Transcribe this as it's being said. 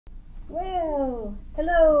Well,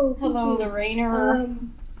 hello. Hello, Pici.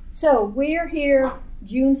 Lorraine. So we're here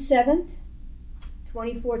June 7th,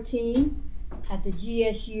 2014 at the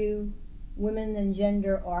GSU Women and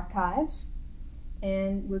Gender Archives.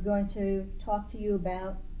 And we're going to talk to you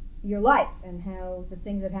about your life and how the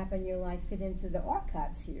things that happen in your life fit into the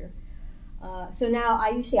archives here. So now,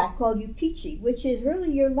 you see, I call you Pici, which is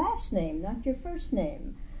really your last name, not your first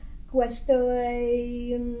name. Questo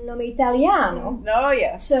è un nome italiano. Oh,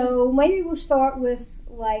 yeah. So maybe we'll start with,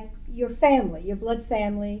 like, your family, your blood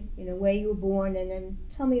family, where you were born, and then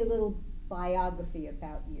tell me a little biography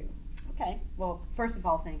about you. Okay. Well, first of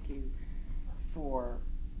all, thank you for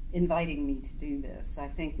inviting me to do this. I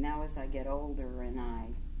think now as I get older and I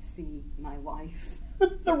see my life,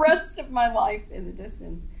 the rest of my life in the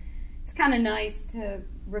distance, it's kind of nice to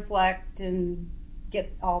reflect and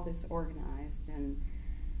get all this organized. And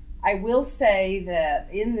I will say that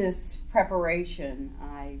in this preparation,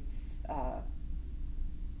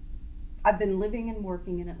 I've been living and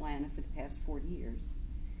working in Atlanta for the past 40 years.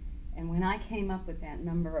 And when I came up with that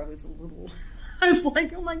number, I was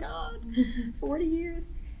like, oh my God, 40 years.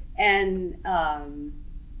 And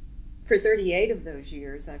for 38 of those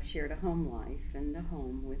years, I've shared a home life and a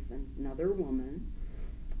home with another woman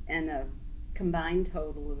and a combined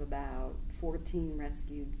total of about 14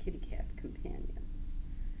 rescued kitty cat companions.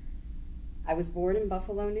 I was born in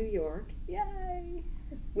Buffalo, New York, yay,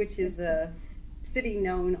 which is a city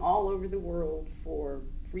known all over the world for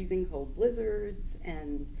freezing cold blizzards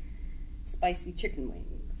and spicy chicken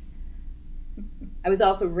wings. I was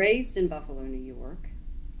also raised in Buffalo, New York,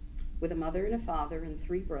 with a mother and a father and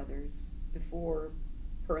 3 brothers before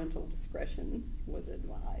parental discretion was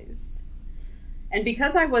advised. And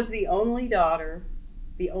because I was the only daughter,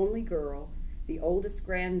 the only girl, the oldest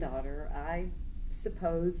granddaughter, I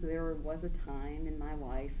suppose there was a time in my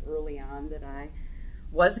life early on that I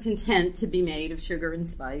was content to be made of sugar and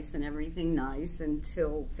spice and everything nice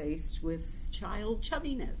until faced with child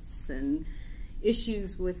chubbiness and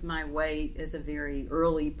issues with my weight as a very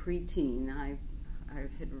early preteen. I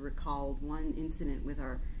had recalled one incident with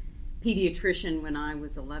our pediatrician when I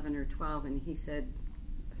was 11 or 12, and he said,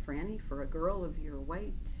 Franny, for a girl of your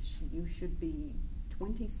weight, you should be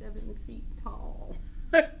 27 feet tall,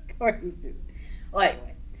 according to. Well,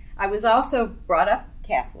 anyway, I was also brought up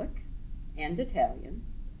Catholic and Italian,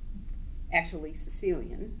 actually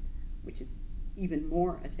Sicilian, which is even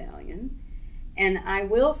more Italian. And I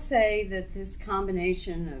will say that this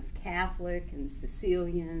combination of Catholic and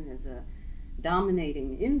Sicilian as a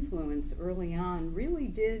dominating influence early on really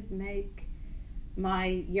did make my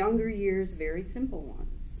younger years very simple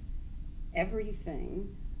ones.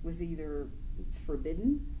 Everything was either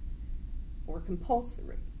forbidden or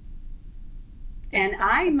compulsory. And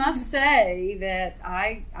I must say that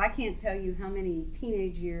I can't tell you how many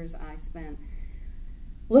teenage years I spent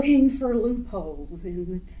looking for loopholes in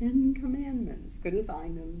the 10 Commandments. Couldn't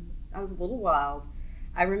find them. I was a little wild.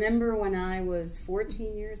 I remember when I was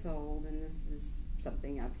 14 years old, and this is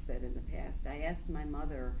something I've said in the past, I asked my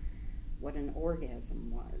mother what an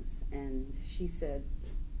orgasm was, and she said,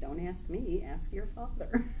 don't ask me, ask your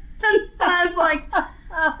father. And I was like,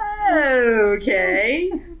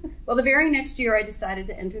 okay. Well, the very next year I decided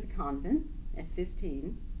to enter the convent at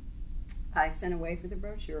 15. I sent away for the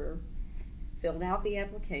brochure, filled out the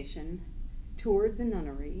application, toured the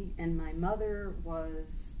nunnery, and my mother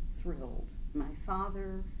was thrilled. My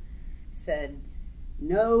father said,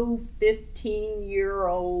 no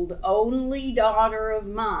 15-year-old only daughter of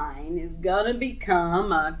mine is gonna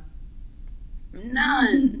become a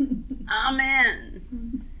nun. Amen.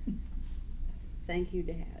 Thank you,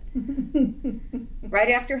 Dad. Right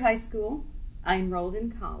after high school, I enrolled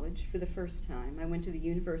in college for the first time. I went to the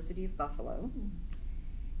University of Buffalo,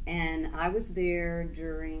 and I was there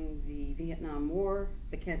during the Vietnam War,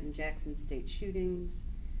 the Kenton-Jackson state shootings,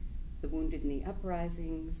 the Wounded Knee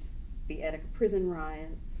uprisings, the Attica prison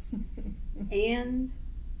riots, and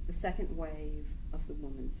the second wave of the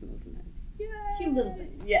women's movement. Yay! A few little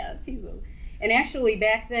things. Yeah, a few little. And actually,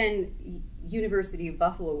 back then, University of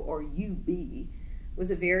Buffalo, or UB, was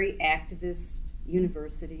a very activist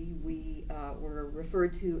university. We were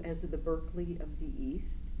referred to as the Berkeley of the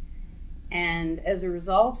East. And as a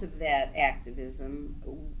result of that activism,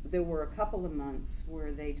 there were a couple of months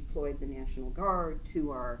where they deployed the National Guard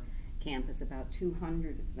to our campus, about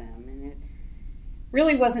 200 of them. And it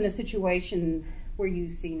really wasn't a situation where you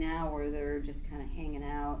see now where they're just kind of hanging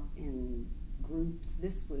out in groups.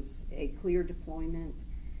 This was a clear deployment.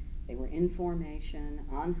 They were in formation,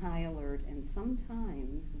 on high alert, and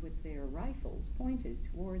sometimes with their rifles pointed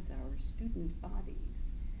towards our student bodies.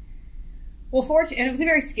 Well, fortunately, and it was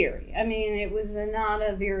very scary. I mean, it was not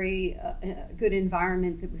a very good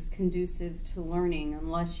environment that was conducive to learning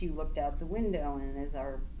unless you looked out the window. And as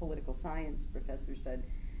our political science professor said,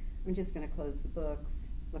 I'm just going to close the books,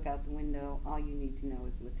 look out the window. All you need to know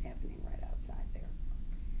is what's happening right outside there.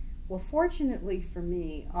 Well, fortunately for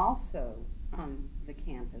me, also on the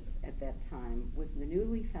campus at that time was the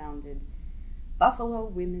newly founded Buffalo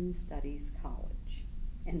Women's Studies College.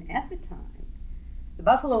 And at the time, the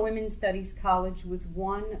Buffalo Women's Studies College was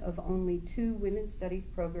one of only 2 women's studies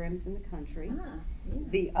programs in the country.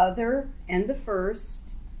 The other and the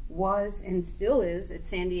first was and still is at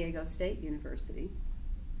San Diego State University.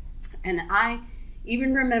 And I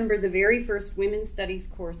even remember the very first women's studies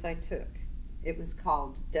course I took. It was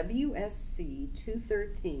called WSC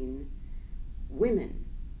 213, Women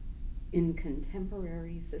in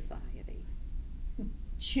Contemporary Society.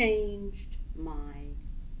 Changed my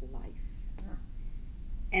life.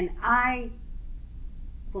 And I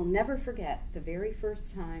will never forget the very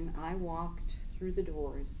first time I walked through the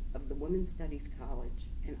doors of the Women's Studies College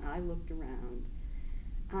and I looked around.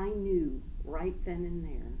 I knew right then and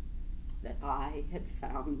there that I had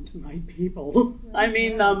found my people. I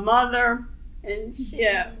mean, the mother and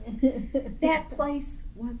ship. That place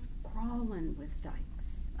was crawling with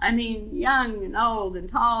dykes. I mean, young and old and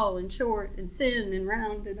tall and short and thin and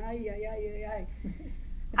round and ay.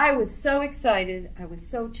 I was so excited, I was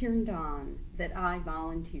so turned on that I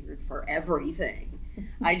volunteered for everything.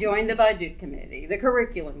 I joined the budget committee, the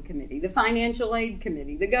curriculum committee, the financial aid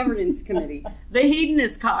committee, the governance committee, the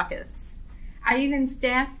hedonist caucus. I even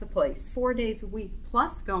staffed the place 4 days a week,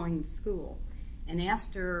 plus going to school. And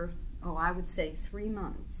after, I would say 3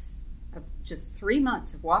 months, just 3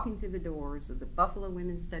 months of walking through the doors of the Buffalo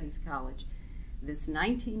Women's Studies College, this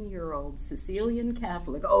 19-year-old Sicilian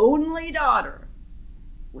Catholic only daughter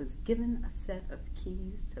was given a set of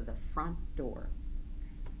keys to the front door.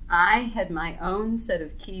 I had my own set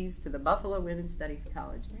of keys to the Buffalo Women's Studies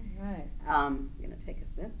College. All right. I'm going to take a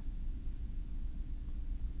sip.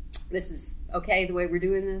 This is okay the way we're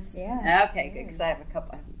doing this? Yeah. Okay, good, because I have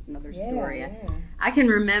another story. Yeah. I can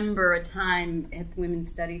remember a time at the Women's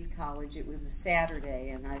Studies College. It was a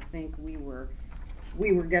Saturday, and I think we were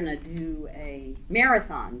going to do a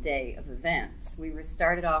marathon day of events. We were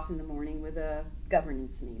started off in the morning with a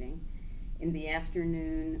governance meeting. In the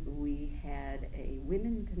afternoon, we had a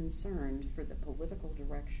women concerned for the political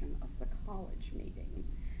direction of the college meeting,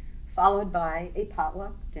 followed by a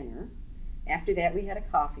potluck dinner. After that, we had a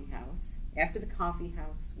coffee house. After the coffee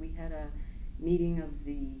house, we had a meeting of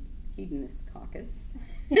the hedonist caucus.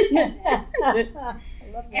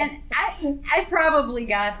 And I probably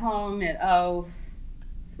got home at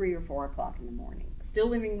 3 or 4 o'clock in the morning, still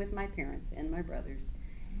living with my parents and my brothers.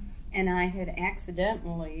 And I had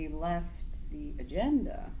accidentally left the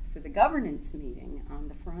agenda for the governance meeting on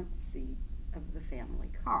the front seat of the family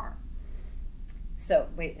car. So,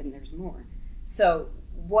 wait, and there's more. So,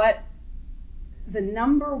 the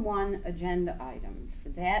number one agenda item for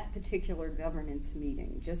that particular governance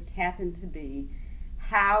meeting just happened to be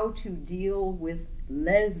how to deal with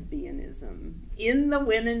lesbianism in the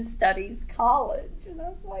Women's Studies College. And I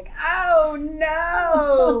was like, oh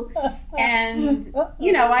no! And,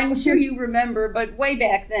 I'm sure you remember, but way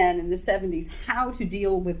back then in the 70s, how to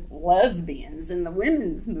deal with lesbians in the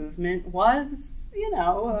women's movement was,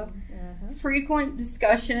 a frequent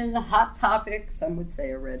discussion, a hot topic. Some would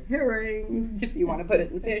say a red herring, if you want to put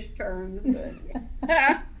it in fish terms.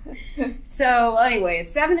 But so anyway, at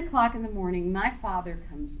 7 o'clock in the morning, my father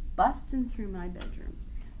comes busting through my bedroom,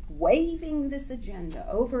 waving this agenda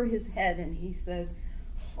over his head, and he says,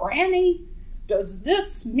 Franny, does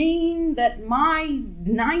this mean that my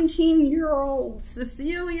 19-year-old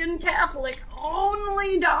Sicilian Catholic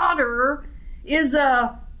only daughter is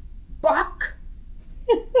a buck?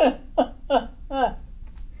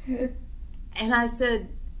 And I said,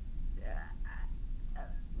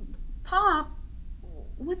 Pop,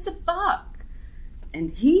 what's a buck?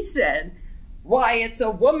 And he said, why, it's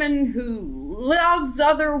a woman who loves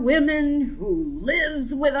other women, who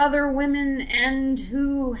lives with other women, and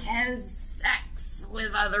who has sex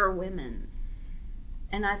with other women.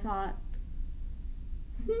 And I thought,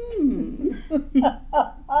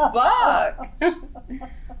 buck.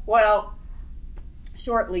 Well,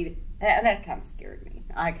 shortly, that kind of scared me.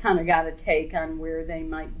 I kind of got a take on where they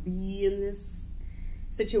might be in this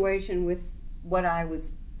situation with what I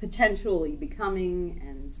was potentially becoming,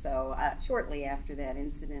 and so shortly after that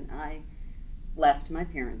incident, I left my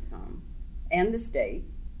parents' home and the state,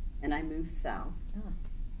 and I moved south. Oh.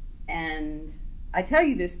 And I tell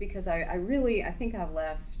you this because I think I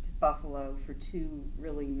left Buffalo for 2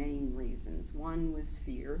 really main reasons. One was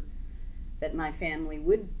that my family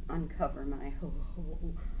would uncover my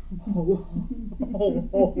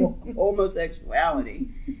homosexuality.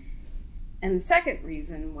 And the second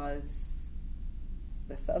reason was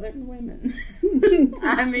the Southern women.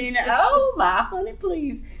 I mean, oh my honey,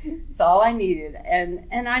 please. It's all I needed.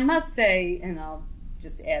 And I must say, and I'll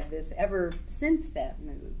just add this, ever since that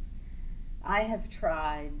move, I have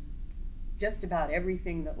tried just about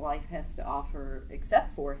everything that life has to offer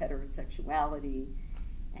except for heterosexuality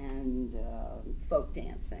and folk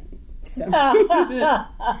dancing. So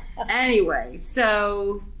anyway,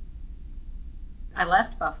 so I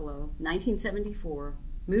left Buffalo, 1974,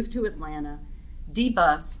 moved to Atlanta,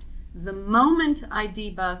 debussed. The moment I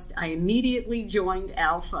debussed, I immediately joined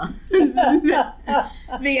Alpha,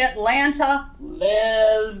 the Atlanta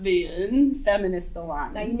Lesbian Feminist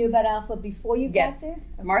Alliance. Now, you knew about Alpha before you got there?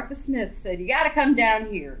 Okay. Martha Smith said, you got to come down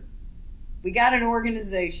here. We got an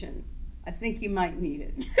organization. I think you might need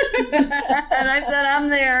it. And I said, I'm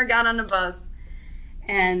there, got on the bus.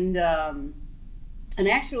 And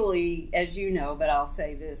actually, as you know, but I'll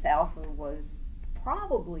say this, Alpha was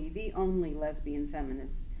probably the only lesbian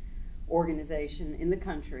feminist organization in the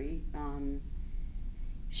country.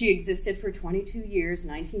 She existed for 22 years,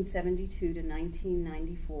 1972 to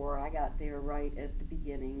 1994. I got there right at the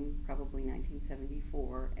beginning, probably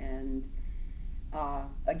 1974. And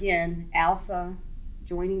again, Alpha,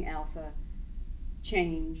 joining Alpha,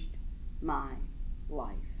 changed my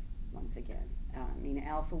life once again. I mean,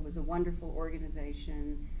 Alpha was a wonderful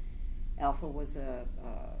organization. Alpha was a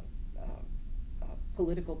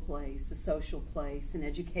political place, a social place, an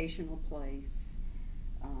educational place,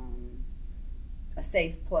 a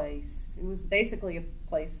safe place. It was basically a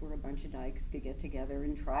place where a bunch of dykes could get together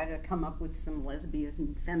and try to come up with some lesbian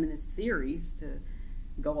and feminist theories to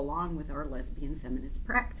go along with our lesbian feminist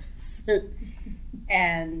practice.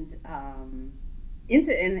 And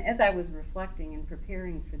as I was reflecting and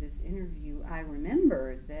preparing for this interview, I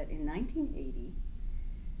remembered that in 1980,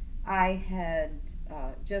 I had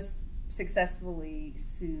just successfully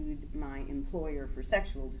sued my employer for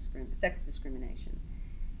sex discrimination.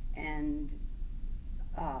 And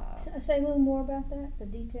say a little more about that, the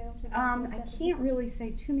details. I can't really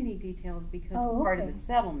say too many details because part of the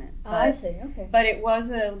settlement. But, I see, okay. But it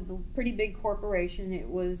was a pretty big corporation. It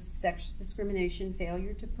was sex discrimination,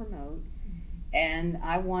 failure to promote. And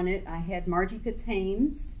I won it. I had Margie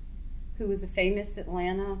Pitts-Hames, who was a famous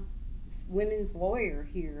Atlanta women's lawyer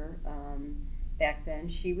here back then.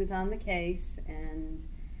 She was on the case, and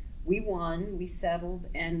we won. We settled,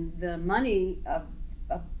 and the money, a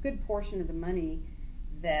good portion of the money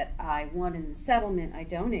that I won in the settlement, I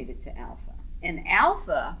donated to Alpha. And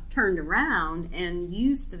Alpha turned around and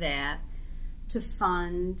used that to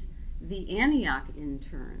fund the Antioch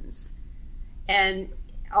interns. And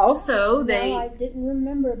also I didn't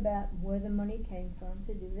remember about where the money came from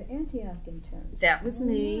to do the Antioch interns. That was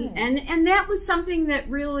me. Right. And that was something that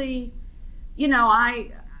really,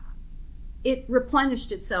 it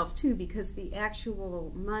replenished itself too, because the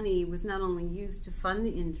actual money was not only used to fund the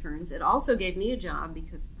interns, it also gave me a job,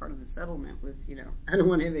 because part of the settlement was, I don't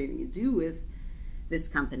want to have anything to do with this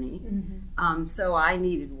company. Mm-hmm. So I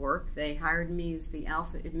needed work. They hired me as the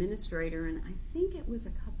Alpha administrator, and I think it was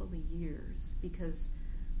a couple of years, because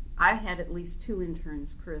I had at least 2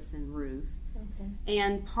 interns, Chris and Ruth. Okay.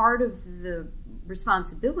 And part of the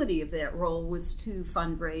responsibility of that role was to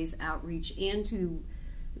fundraise, outreach, and to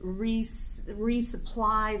resupply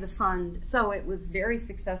the fund. So it was very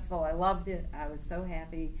successful. I loved it. I was so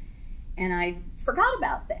happy. And I forgot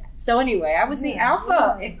about that. So anyway, I was the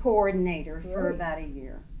Alpha coordinator for about a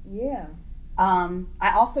year. Yeah.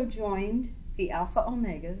 I also joined the Alpha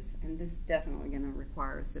Omegas, and this is definitely going to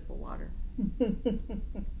require a sip of water.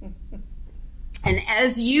 And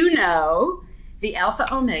as you know, the Alpha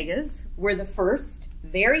Omegas were the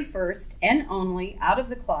very first and only out of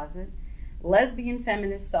the closet lesbian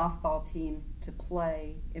feminist softball team to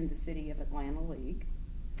play in the City of Atlanta League.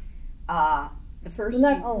 The first.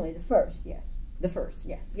 Well, not only the first, yes. The first,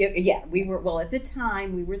 yes. Yeah, we were. Well, at the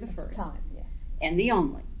time, we were the first. At the time, yes. And the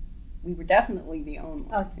only. We were definitely the only.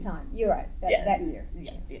 Oh, at the time, you're right. That year.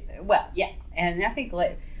 Yeah. Well, yeah, and I think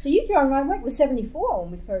later. So you joined right away with 74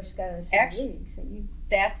 when we first got in the City League. So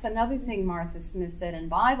that's another thing Martha Smith said. And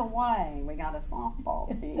by the way, we got a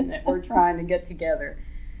softball team that we're trying to get together.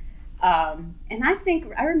 And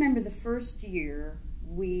I remember the first year,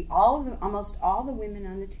 almost all the women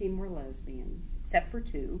on the team were lesbians, except for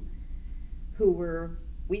 2, who were,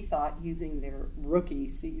 we thought, using their rookie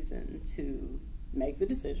season to make the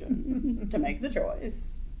decision, to make the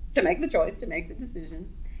choice, to make the decision.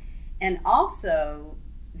 And also,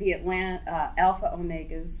 the Atlanta Alpha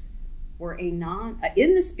Omegas were in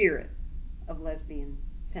the spirit of lesbian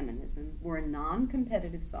feminism. We're a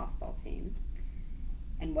non-competitive softball team.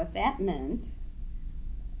 And what that meant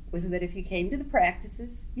was that if you came to the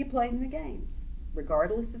practices, you played in the games,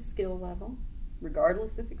 regardless of skill level,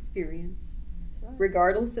 regardless of experience,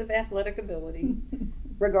 regardless of athletic ability,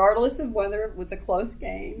 regardless of whether it was a close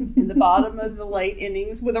game in the bottom of the late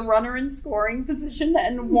innings with a runner in scoring position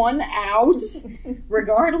and one out.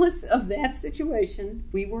 Regardless of that situation,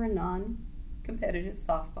 we were a non-competitive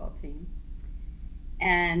softball team.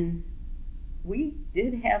 And we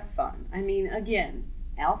did have fun. I mean, again,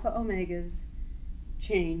 Alpha Omegas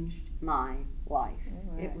changed my life.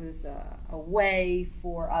 Right. It was a way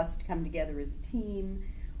for us to come together as a team.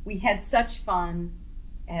 We had such fun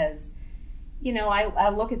as, you know, I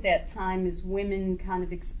look at that time as women kind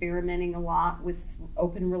of experimenting a lot with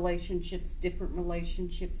open relationships, different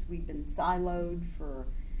relationships. We'd been siloed for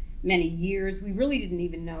many years. We really didn't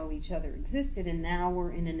even know each other existed, and now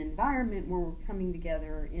we're in an environment where we're coming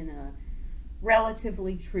together in a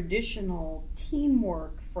relatively traditional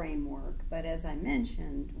teamwork framework. But as I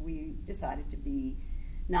mentioned, we decided to be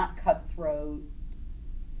not cutthroat,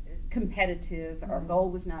 competitive. Our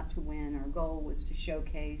goal was not to win. Our goal was to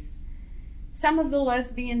showcase some of the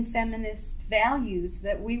lesbian feminist values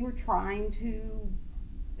that we were trying to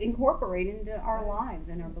incorporate into our lives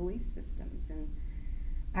and our belief systems. And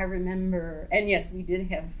I remember, and yes, we did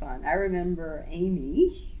have fun. I remember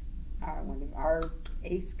Amy, one of our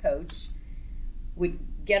ace coach, would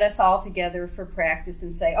get us all together for practice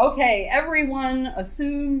and say, okay, everyone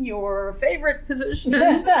assume your favorite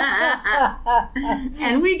positions.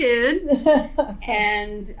 And we did.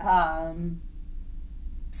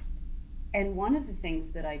 And one of the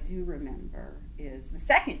things that I do remember is the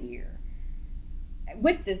second year,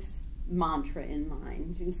 with this mantra in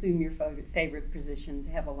mind, assume your favorite positions,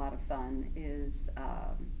 have a lot of fun, is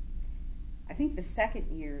I think the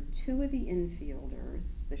second year, two of the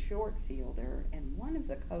infielders, the short fielder, and one of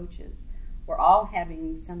the coaches were all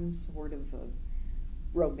having some sort of a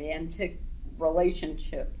romantic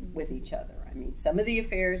relationship with each other. I mean, some of the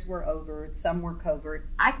affairs were overt, some were covert.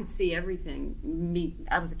 I could see everything.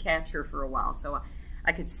 I was a catcher for a while, so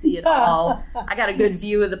I could see it all. I got a good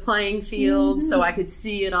view of the playing field, so I could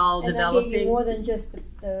see it all developing. And that gave you more than just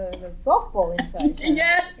the softball insight.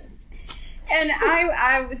 Yes. And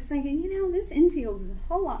I was thinking, you know, this infield is a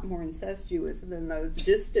whole lot more incestuous than those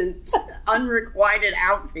distant, unrequited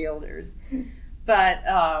outfielders. But,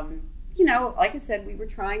 you know, like I said, we were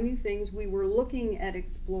trying new things. We were looking at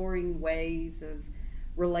exploring ways of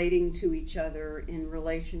relating to each other in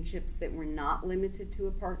relationships that were not limited to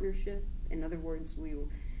a partnership. In other words,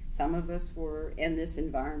 some of us were, and this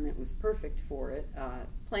environment was perfect for it,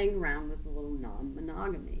 playing around with a little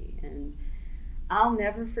non-monogamy. And I'll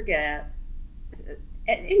never forget,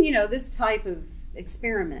 and you know, this type of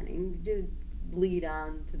experimenting did lead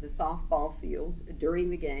on to the softball field during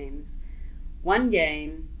the games. One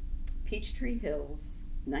game, Peachtree Hills,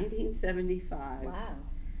 1975. Wow.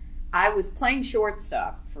 I was playing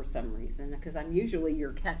shortstop for some reason, because I'm usually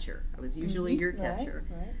your catcher. I was usually your catcher.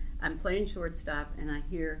 Right. I'm playing shortstop, and I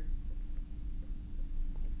hear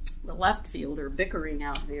the left fielder bickering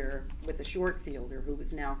out there with the short fielder, who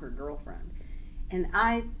was now her girlfriend. And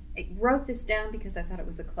I wrote this down because I thought it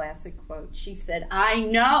was a classic quote. She said, "I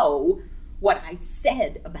know what I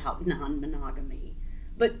said about non-monogamy,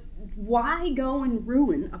 but why go and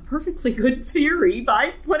ruin a perfectly good theory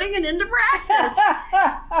by putting it into practice?"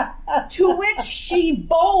 To which she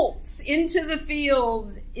bolts into the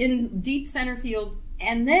field in deep center field,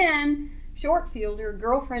 and then short fielder,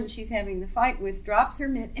 girlfriend she's having the fight with, drops her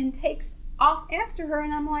mitt and takes off after her.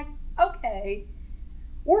 And I'm like, okay,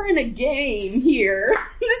 we're in a game here.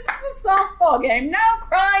 This is a softball game. No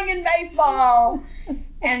crying in baseball.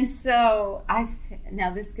 And so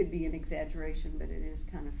now this could be an exaggeration, but it is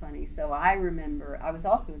kind of funny. So I remember, I was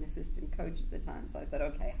also an assistant coach at the time, so I said,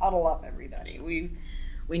 okay, huddle up, everybody.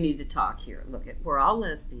 We need to talk here. Look, we're all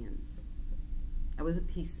lesbians. I was a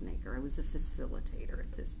peacemaker. I was a facilitator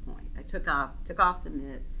at this point. I took off the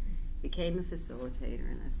mitt, became a facilitator,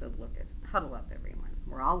 and I said, look, huddle up, everyone.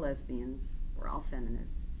 We're all lesbians. We're all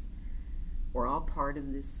feminists. We're all part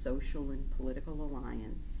of this social and political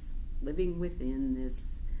alliance, living within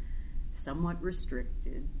this somewhat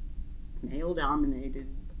restricted, male-dominated,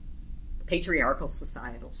 patriarchal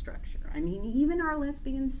societal structure. I mean, even our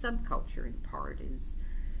lesbian subculture, in part, is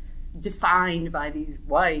defined by these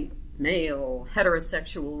white, male,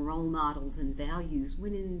 heterosexual role models and values,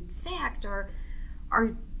 when in fact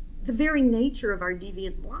the very nature of our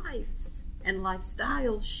deviant lives and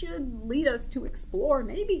lifestyles should lead us to explore,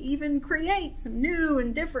 maybe even create some new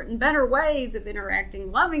and different and better ways of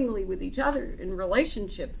interacting lovingly with each other in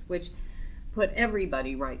relationships, which put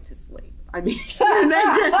everybody right to sleep. I mean,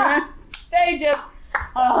 they just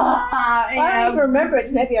I don't remember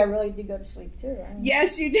it. Maybe I really did go to sleep too.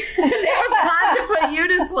 Yes, you did. It was hard to put you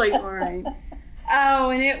to sleep, Maureen. Oh,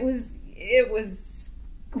 and it was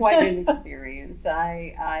quite an experience.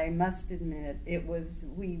 I must admit,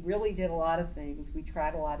 we really did a lot of things. We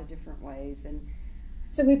tried a lot of different ways, and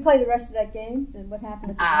so we played the rest of that game. What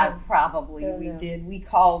happened at the probably we did. We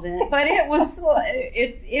called it, but it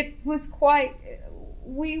was quite.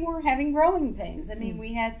 We were having growing pains. I mean,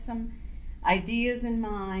 we had some ideas in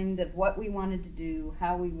mind of what we wanted to do,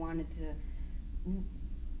 how we wanted to.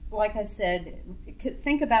 Like I said,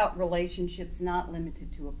 think about relationships not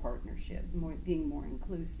limited to a partnership, being more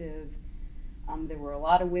inclusive. There were a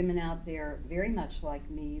lot of women out there, very much like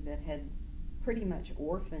me, that had pretty much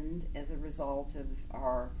orphaned as a result of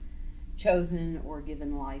our chosen or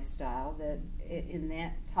given lifestyle. That in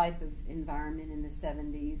that type of environment in the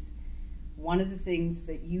 70s, one of the things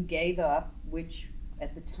that you gave up, which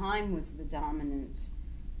at the time was the dominant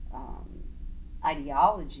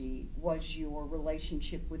ideology, was your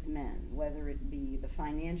relationship with men, whether it be the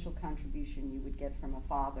financial contribution you would get from a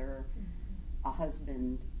father, a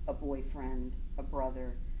husband, a boyfriend, a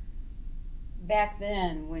brother. Back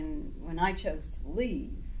then, when I chose to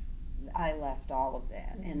leave, I left all of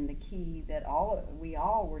that. And the key that we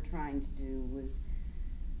all were trying to do was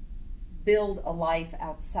build a life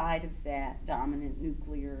outside of that dominant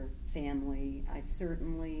nuclear family. I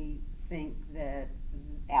certainly think that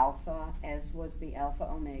Alpha, as was the Alpha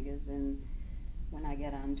Omegas, and when I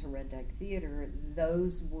get on to Red Dyke Theater,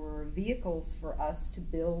 those were vehicles for us to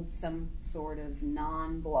build some sort of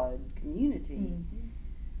non-blood community.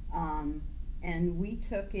 And we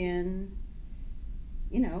took in,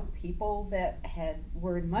 people that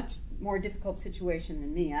were in much more difficult situation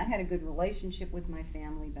than me. I had a good relationship with my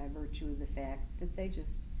family by virtue of the fact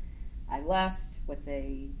that I left. What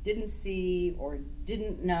they didn't see or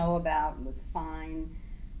didn't know about was fine.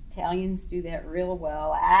 Italians do that real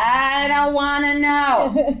well. I don't want to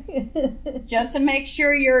know. Just to make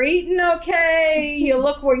sure you're eating okay, you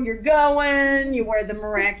look where you're going, you wear the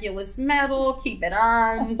miraculous medal, keep it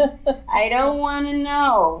on. I don't want to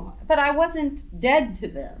know. But I wasn't dead to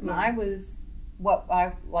them. I was what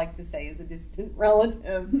I like to say is a distant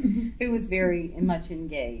relative who was very much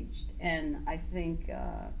engaged. And I think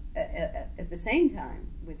at the same time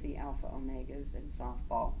with the Alpha Omegas and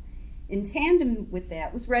softball, in tandem with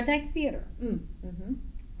that was Red Dyke Theater.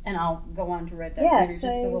 And I'll go on to Red Dyke Theater just a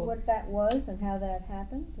little. Say what that was and how that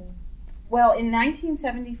happened. Well, in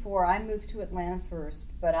 1974, I moved to Atlanta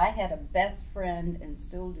first, but I had a best friend, and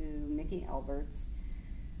still do, Mickey Alberts.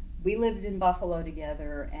 We lived in Buffalo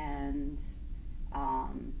together, and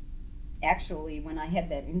actually, when I had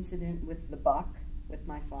that incident with the buck, with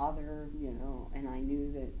my father, and I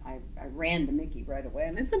knew that I ran to Mickey right away,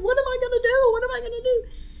 and I said, what am I going to do? What am I going to do?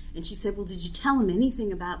 And she said, well, did you tell them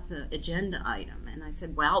anything about the agenda item? And I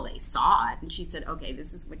said, well, they saw it. And she said, okay,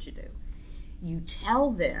 this is what you do. You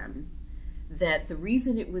tell them that the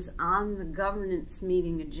reason it was on the governance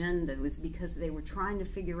meeting agenda was because they were trying to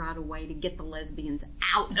figure out a way to get the lesbians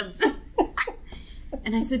out of the...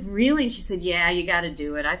 And I said, really? And she said, yeah, you got to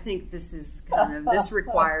do it. I think this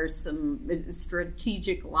requires some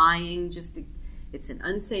strategic lying. It's an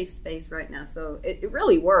unsafe space right now. So it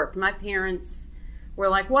really worked. My parents were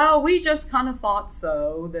like, well, we just kind of thought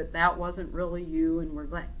so, that wasn't really you. And we're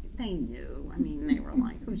glad. They knew. I mean, they were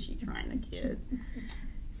like, who's she trying to kid?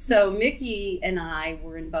 So Mickey and I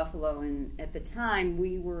were in Buffalo, and at the time,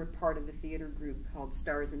 we were part of a theater group called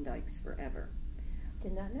Stars and Dykes Forever.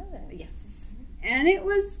 Did not know that. Yes. And it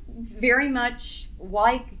was very much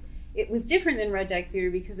like, it was different than Red Dyke Theater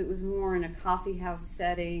because it was more in a coffee house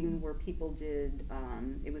setting where people did,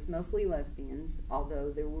 it was mostly lesbians, although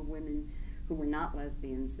there were women who were not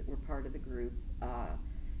lesbians that were part of the group.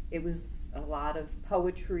 It was a lot of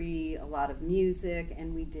poetry, a lot of music,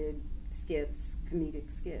 and we did skits,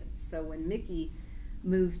 comedic skits. So when Mickey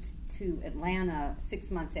moved to Atlanta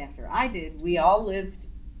 6 months after I did, we all lived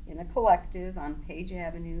in a collective on Page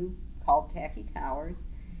Avenue called Tacky Towers,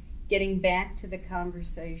 getting back to the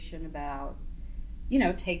conversation about,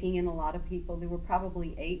 taking in a lot of people. There were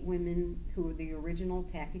probably 8 women who were the original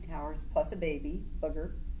Tacky Towers, plus a baby,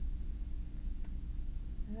 Booger.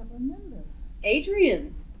 I don't remember.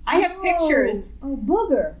 Adrian. I have pictures. Oh,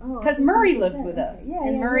 Booger. Because Murray lived with us. Yeah,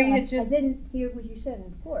 and Murray had just... I didn't hear what you said,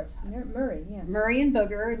 of course. Murray, yeah. Murray and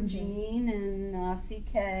Booger and Jean and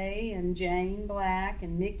CK and Jane Black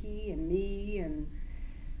and Mickey and me and...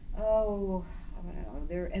 Oh, I don't know.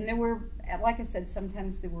 There were, like I said,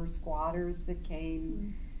 sometimes there were squatters that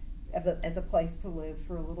came. as a place to live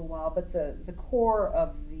for a little while. But the core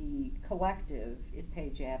of the collective at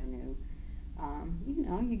Page Avenue,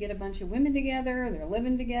 you get a bunch of women together, they're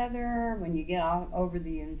living together. When you get over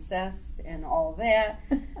the incest and all that,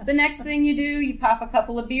 the next thing you do, you pop a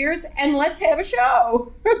couple of beers and let's have a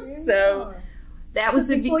show. So that was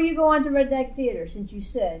Before you go on to Red Dyke Theater, since you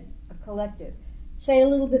said a collective, say a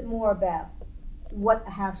little bit more about what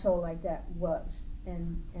a household like that was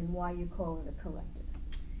and why you call it a collective.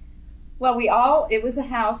 Well, it was a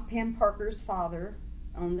house. Pam Parker's father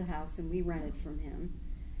owned the house, and we rented from him.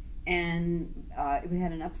 And we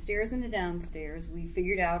had an upstairs and a downstairs. We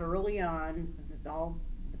figured out early on that all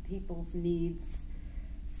the people's needs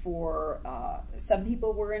for, some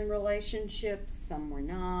people were in relationships, some were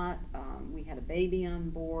not. We had a baby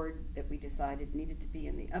on board that we decided needed to be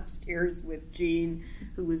in the upstairs with Jean,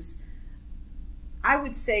 who was, I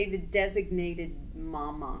would say, the designated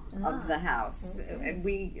mama of the house. Okay.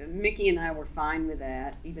 Mickey and I were fine with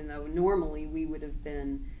that, even though normally we would have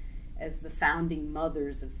been, as the founding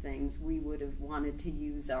mothers of things, we would have wanted to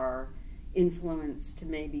use our influence to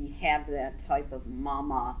maybe have that type of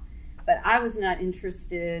mama. But I was not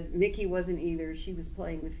interested. Mickey wasn't either. She was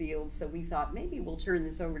playing the field, so we thought maybe we'll turn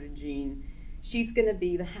this over to Jean. She's going to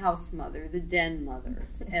be the house mother, the den mother.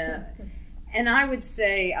 And I would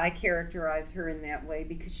say I characterized her in that way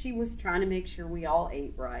because she was trying to make sure we all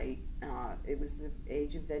ate right. It was the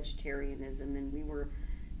age of vegetarianism, and we were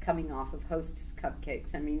coming off of Hostess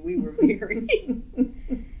cupcakes. I mean, we were very...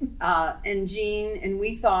 and Jean, and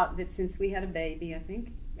we thought that since we had a baby, I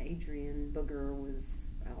think Adrian Booger was,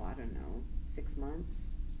 6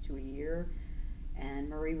 months to a year, and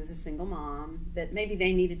Marie was a single mom, that maybe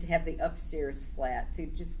they needed to have the upstairs flat to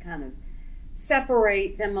just kind of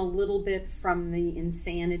separate them a little bit from the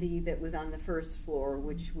insanity that was on the first floor,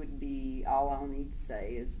 which would be, all I'll need to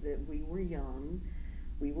say is that we were young,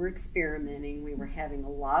 we were experimenting, we were having a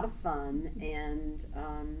lot of fun, and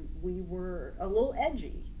we were a little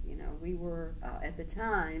edgy. We were at the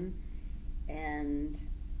time, and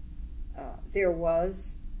there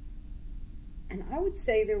was, and I would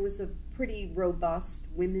say there was a pretty robust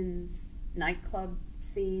women's nightclub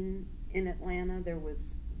scene in Atlanta. There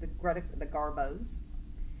was the Garbos,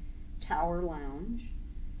 Tower Lounge,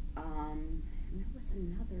 and there was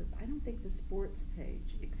another, I don't think the Sports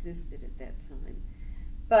Page existed at that time.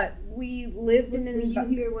 But we lived in an... Were you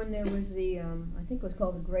here when there was the, I think it was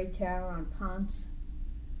called the Great Tower on Ponce?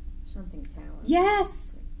 Something Tower.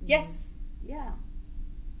 Yes! Yes! Yeah.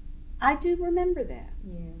 I do remember that.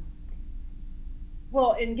 Yeah.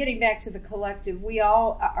 Well, in getting back to the collective, we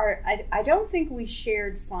all are... I don't think we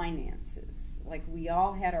shared finances. Like, we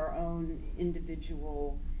all had our own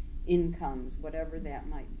individual incomes, whatever that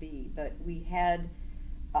might be. But we had...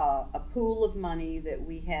 a pool of money that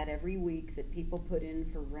we had every week that people put in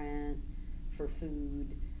for rent, for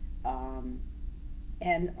food,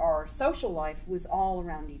 and our social life was all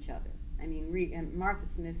around each other. I mean, and Martha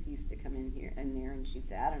Smith used to come in there, and she'd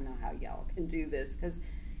say, "I don't know how y'all can do this," because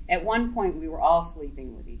at one point we were all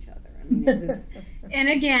sleeping with each other. I mean, it was, and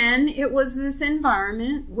again, it was this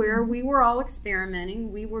environment where we were all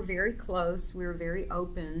experimenting. We were very close. We were very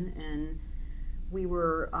open, and we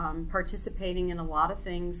were participating in a lot of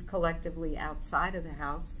things collectively outside of the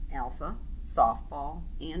house, Alpha, softball,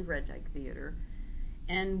 and Red Dyke Theater.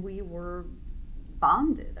 And we were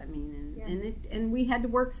bonded. I mean, and we had to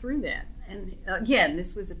work through that. And again,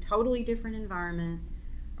 this was a totally different environment.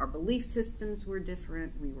 Our belief systems were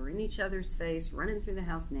different. We were in each other's face, running through the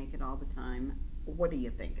house naked all the time. What do you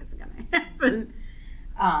think is going to happen?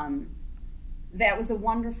 That was a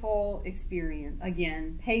wonderful experience.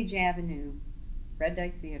 Again, Page Avenue, Red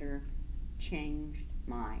Dyke Theater, changed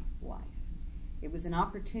my life. It was an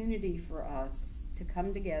opportunity for us to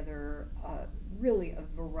come together, really a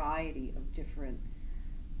variety of different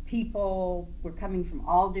people. We're coming from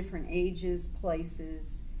all different ages,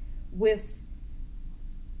 places, with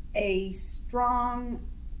a strong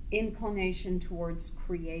inclination towards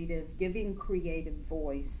giving creative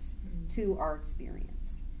voice to our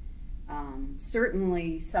experience.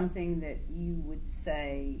 Certainly something that you would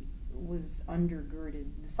say was undergirded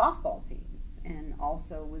the softball teams and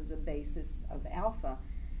also was a basis of Alpha.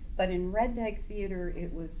 But in Red Dyke Theater,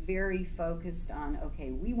 it was very focused on,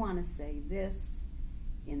 okay, we want to say this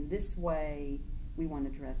in this way, we want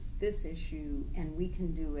to address this issue, and we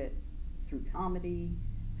can do it through comedy,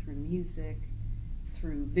 through music,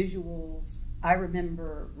 through visuals. I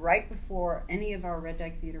remember right before any of our Red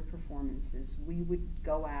Dyke Theater performances, we would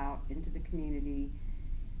go out into the community.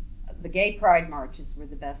 The gay pride marches were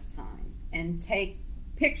the best time, and take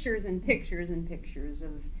pictures and pictures and pictures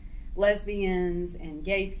of lesbians and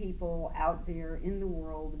gay people out there in the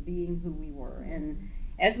world being who we were. And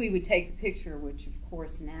as we would take the picture, which of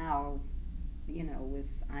course now, you know, with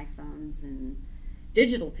iPhones and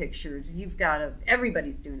digital pictures,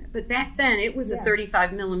 everybody's doing it. But back then it was a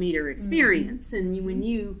 35 millimeter experience. And when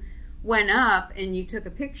you went up and you took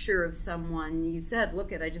a picture of someone, you said,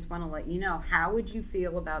 look, I just want to let you know, how would you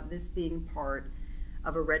feel about this being part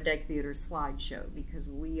of a Red Dyke Theater slideshow? Because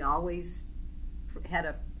we always had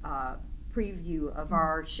a preview of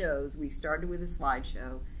our shows. We started with a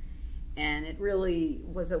slideshow, and it really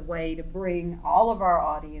was a way to bring all of our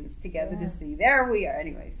audience together to see. There we are.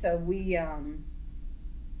 Anyway, so we,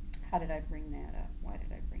 how did I bring that up? Why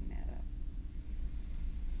did I bring that up?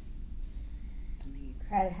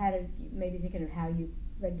 How did you, maybe thinking of how you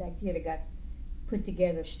Red Dyke Theater got put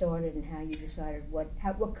together, started, and how you decided what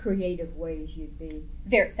creative ways you'd be.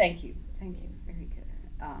 There, thank you, very good.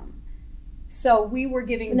 So we were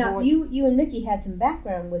giving. Now you and Mickey had some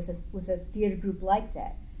background with a theater group like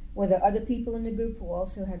that. Were there other people in the group who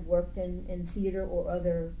also had worked in theater or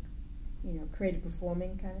other, you know, creative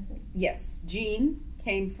performing kind of thing? Yes, Jean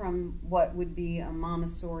came from what would be a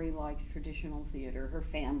Montessori-like traditional theater. Her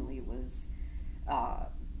family was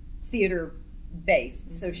theater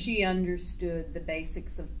based, so she understood the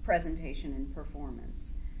basics of presentation and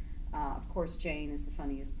performance. Of course, Jane is the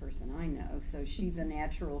funniest person I know, so she's a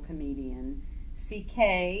natural comedian.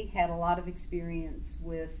 CK had a lot of experience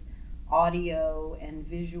with audio and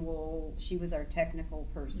visual. She was our technical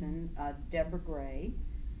person. Deborah Gray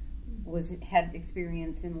had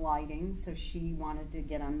experience in lighting, so she wanted to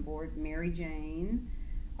get on board. Mary Jane,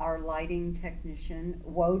 our lighting technician.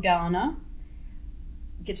 Donna,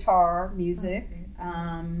 guitar, music.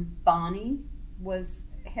 Bonnie was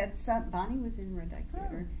in Red Dyke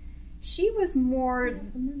Theater. She was more,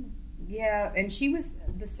 and she was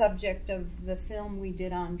the subject of the film we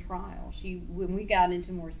did on trial. When we got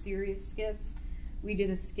into more serious skits, we did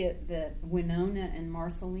a skit that Winona and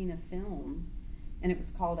Marcelina filmed, and it was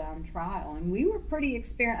called On Trial. And we were pretty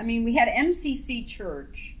experienced. I mean, we had MCC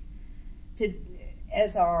Church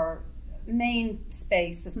as our main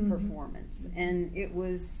space of performance, and it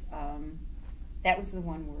was that was the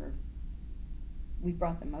one where we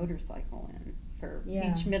brought the motorcycle in for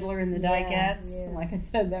Peach Midler and the Dykettes. Yeah. Like I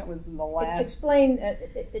said, that was the last. Explain.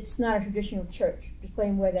 It's not a traditional church.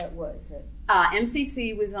 Explain where that was.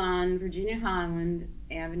 MCC was on Virginia Highland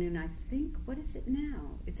Avenue, and I think, what is it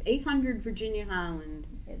now? It's 800 Virginia Highland.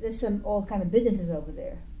 There's some old kind of businesses over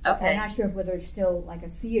there. Okay. I'm not sure whether it's still like a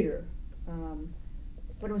theater,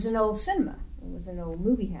 but it was an old cinema. It was an old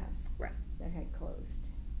movie house. Right. That had closed.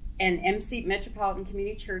 And Metropolitan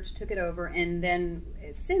Community Church took it over, and then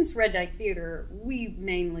since Red Dyke Theater, we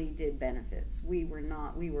mainly did benefits. We were a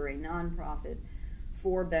nonprofit,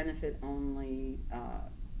 for benefit only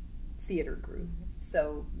theater group.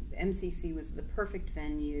 So MCC was the perfect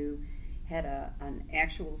venue, had an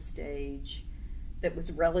actual stage that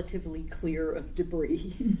was relatively clear of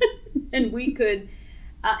debris, and we could.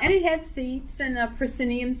 And it had seats and a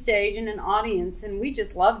proscenium stage and an audience, and we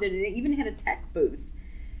just loved it. And it even had a tech booth,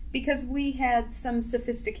 because we had some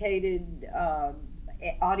sophisticated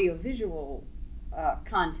audiovisual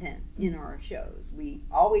content in our shows. We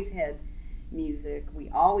always had music. We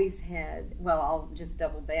always had, I'll just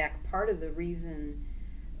double back. Part of the reason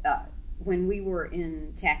when we were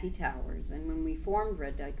in Tacky Towers and when we formed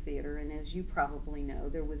Red Dyke Theater, and as you probably know,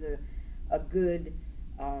 there was a good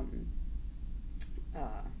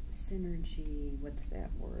synergy, what's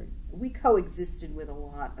that word? We coexisted with a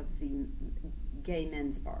lot of the gay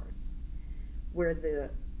men's bars, where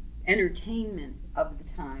the entertainment of the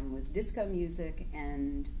time was disco music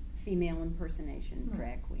and female impersonation,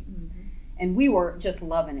 drag queens. And we were just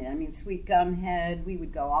loving it. I mean, Sweet Gumhead, we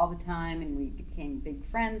would go all the time, and we became big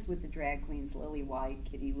friends with the drag queens, Lily White,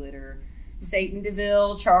 Kitty Litter, Satan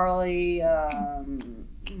DeVille, Charlie, Charlie.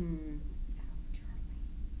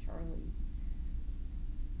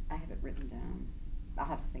 I have it written down. I'll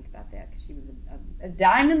have to think about that, because she was a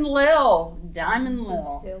Diamond Lil.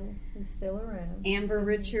 Who's still around. Amber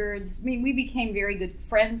Richards. I mean, we became very good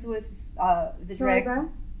friends with the Charlie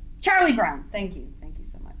Brown? Charlie Brown. Thank you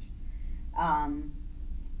so much.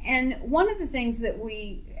 And one of the things that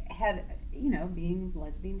we had, being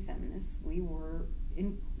lesbian feminists, we were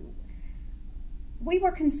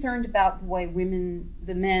concerned about the way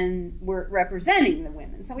the men were representing the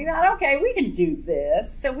women. So we thought, okay, we can do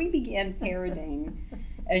this. So we began parroting,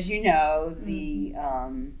 as you know, the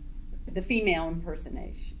female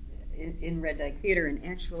impersonation in Red Dyke Theater. And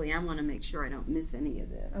actually, I want to make sure I don't miss any of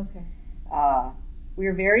this. Okay. We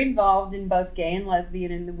were very involved in both gay and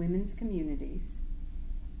lesbian in the women's communities.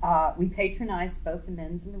 We patronized both the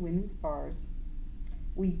men's and the women's bars.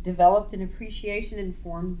 We developed an appreciation and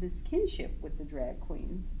formed this kinship with the drag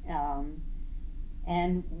queens.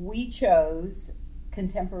 And we chose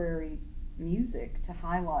contemporary music to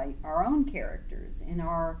highlight our own characters in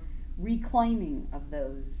our reclaiming of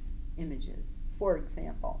those images. For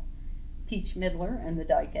example, Pici Midler and the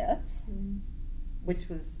Dykettes, which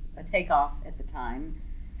was a takeoff at the time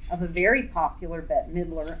of a very popular Bette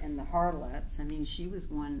Midler and the Harlots. I mean, she was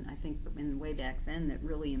one, I think, in way back then that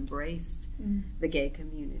really embraced the gay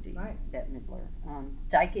community, right. Bette Midler.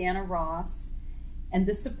 Diana Ross and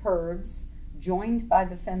the Superbs, joined by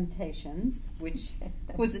the Temptations, which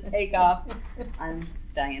was a takeoff on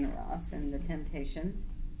Diana Ross and the Temptations.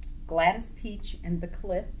 Gladys Peach and the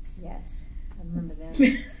Clits. Yes, I remember them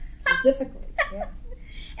specifically. Yeah.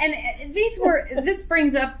 And this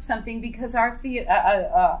brings up something because our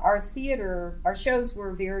shows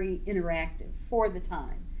were very interactive for the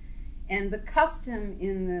time. And the custom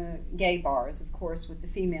in the gay bars, of course, with the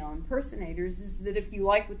female impersonators, is that if you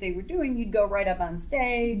liked what they were doing, you'd go right up on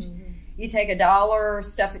stage, you take $1,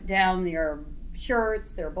 stuff it down their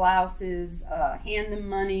shirts, their blouses, hand them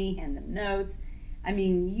money, hand them notes. I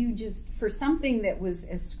mean, you just, for something that was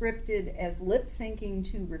as scripted as lip syncing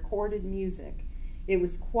to recorded music, it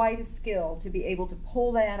was quite a skill to be able to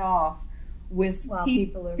pull that off with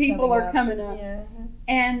people are coming up. Yeah.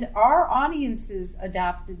 And our audiences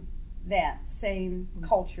adopted that same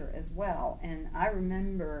culture as well. And I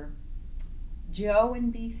remember Joe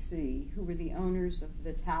and BC, who were the owners of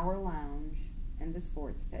the Tower Lounge and the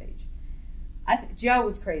Sports Page. Joe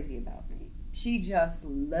was crazy about me. She just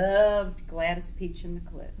loved Gladys Peach and the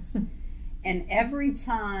Clits. And every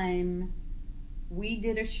time we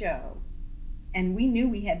did a show, and we knew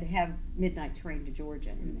we had to have Midnight Train to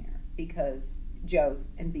Georgia in there because Joe's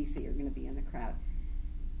and BC are going to be in the crowd.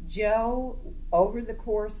 Joe, over the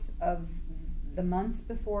course of the months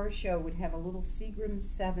before a show, would have a little Seagram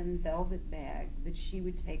 7 velvet bag that she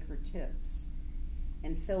would take her tips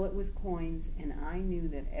and fill it with coins, and I knew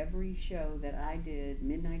that every show that I did,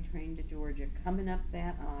 Midnight Train to Georgia, coming up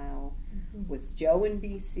that aisle, was Joe and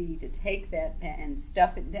BC to take that and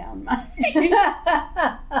stuff it down my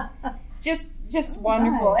just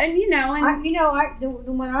wonderful. Right. And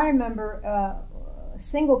the one I remember, a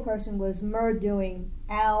single person was Murr doing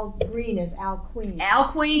Al Green as Al Queen. Al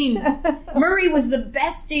Queen. Murray was the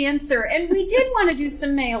best dancer, and we did want to do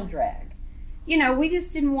some male drag. We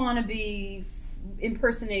just didn't want to be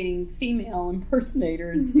impersonating female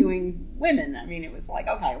impersonators doing women. I mean, it was like,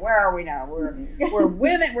 okay, where are we now? We're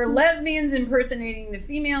women, we're lesbians impersonating the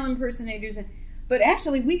female impersonators. But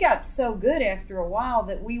actually, we got so good after a while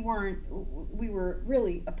that we were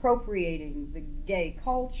really appropriating the gay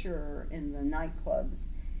culture in the nightclubs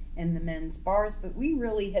and the men's bars, but we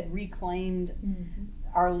really had reclaimed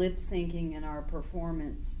our lip syncing and our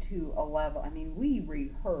performance to a level. I mean, we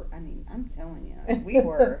rehearsed. I mean, I'm telling you, we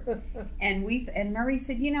were. And Murray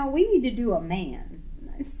said, we need to do a man.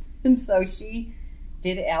 And so she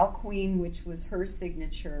did Al Queen, which was her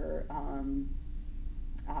signature,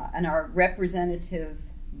 and our representative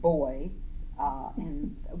boy,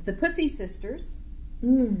 and the Pussy Sisters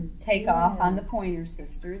take off on the Pointer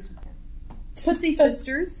Sisters. Pussy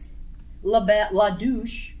Sisters, La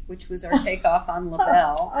Douche, which was our takeoff on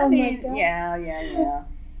LaBelle. Oh my God. Yeah.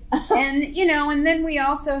 And, and then we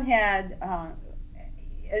also had,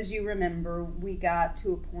 as you remember, we got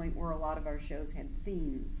to a point where a lot of our shows had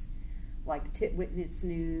themes, like Tit Witness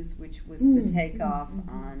News, which was the takeoff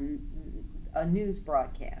on a news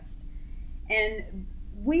broadcast. And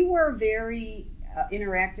we were very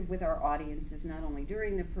interactive with our audiences, not only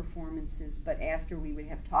during the performances, but after. We would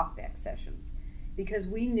have talkback sessions, because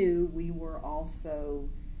we knew we were also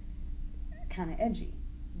kind of edgy.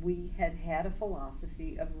 We had a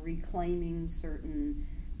philosophy of reclaiming certain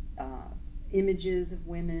images of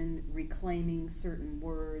women, reclaiming certain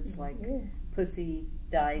words like pussy,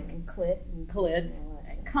 dyke, and clit,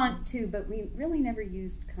 cunt too, but we really never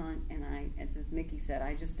used cunt. And as Mickey said,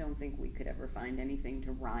 I just don't think we could ever find anything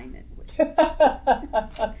to rhyme it with.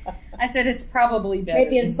 I said it's probably better.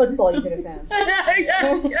 Maybe in football you could have found.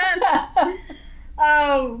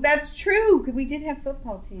 Oh, that's true. We did have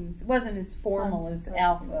football teams. It wasn't as formal as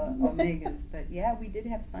Alpha Omegas, but yeah, we did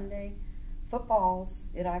have Sunday footballs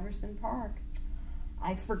at Iverson Park.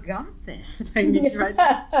 I forgot that. I need to write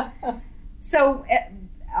that. So,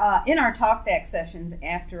 in our talkback sessions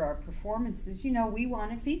after our performances, we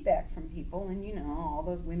wanted feedback from people, and all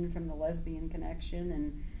those women from the Lesbian Connection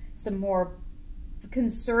and some more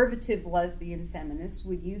conservative lesbian feminists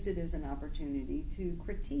would use it as an opportunity to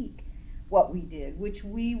critique what we did, which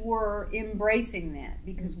we were embracing that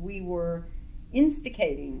because we were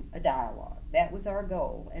instigating a dialogue. That was our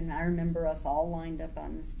goal. And I remember us all lined up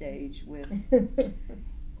on the stage with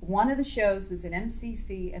one of the shows was at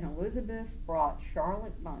MCC, and Elizabeth brought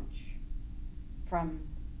Charlotte Bunch from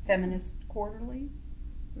Feminist Quarterly.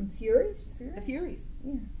 Furies? The Furies.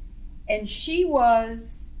 Yeah. And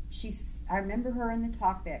I remember her in the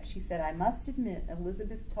talkback. She said, I must admit,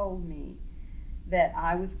 Elizabeth told me that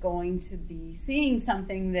I was going to be seeing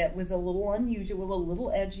something that was a little unusual, a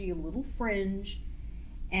little edgy, a little fringe,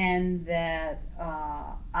 and that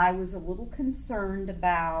I was a little concerned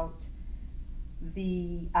about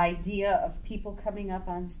the idea of people coming up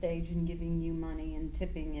on stage and giving you money and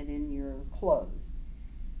tipping it in your clothes.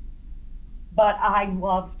 But I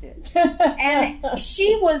loved it. And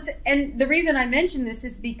and the reason I mention this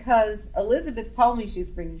is because Elizabeth told me she was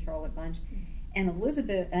bringing Charlotte Bunch,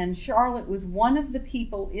 and Charlotte was one of the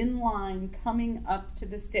people in line coming up to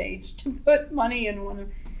the stage to put money in one of.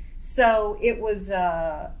 So it was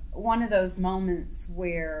one of those moments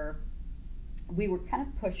where we were kind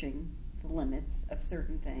of pushing the limits of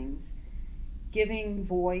certain things, giving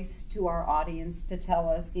voice to our audience to tell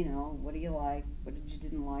us, what do you like, what did you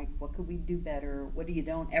didn't like, what could we do better, what do you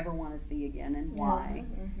don't ever want to see again, and why.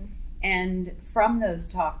 Mm-hmm. And from those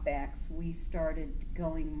talkbacks, we started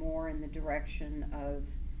going more in the direction of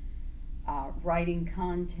writing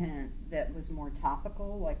content that was more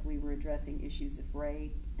topical, like we were addressing issues of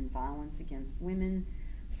rape and violence against women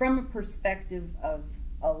from a perspective of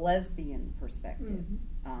a lesbian perspective.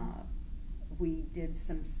 Mm-hmm. We did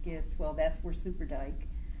some skits. Well, that's where Super Dyke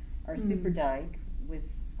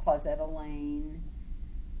with Clausetta Lane,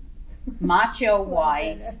 Macho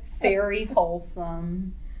White, Very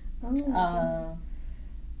Wholesome, Clint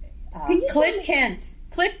Kent.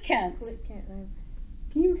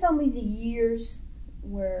 Can you tell me the years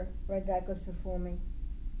where Red Dyke was performing?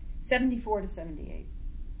 74 to 78.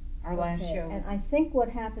 Our last show was. And I think what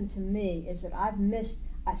happened to me is that I've missed.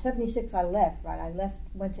 76 I left, right? I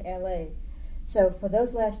went to LA. So for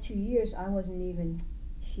those last 2 years, I wasn't even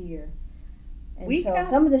here. And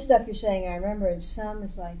some of the stuff you're saying I remember, and some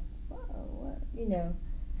is like, whoa, what.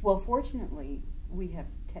 Well, fortunately, we have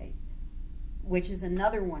tape, which is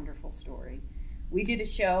another wonderful story. We did a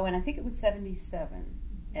show, and I think it was 77,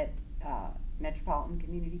 at Metropolitan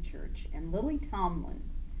Community Church, and Lily Tomlin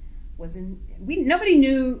was in. Nobody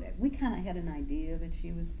knew. We kind of had an idea that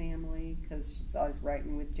she was family because she's always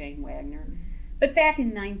writing with Jane Wagner. Mm-hmm. But back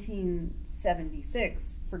in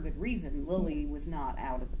 1976, for good reason, Lily was not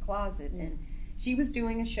out of the closet, and she was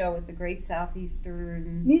doing a show at the Great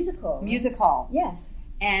Southeastern Music Hall. Yes.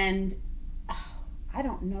 And I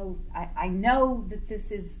don't know. I know that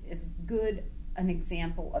this is as good an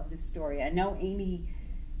example of this story. I know Amy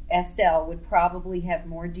Estelle would probably have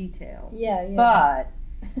more details. Yeah. But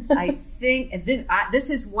I think this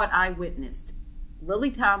is what I witnessed. Lily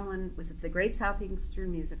Tomlin was at the Great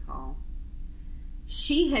Southeastern Music Hall.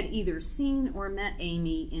 She had either seen or met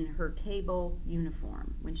Amy in her cable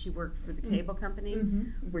uniform when she worked for the cable company,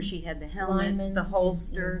 where she had the helmet, the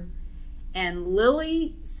holster. And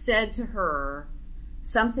Lily said to her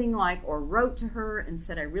something like, or wrote to her and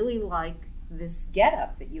said, I really like this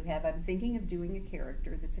getup that you have. I'm thinking of doing a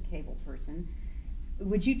character that's a cable person.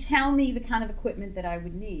 Would you tell me the kind of equipment that I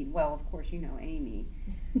would need? Well, of course, Amy.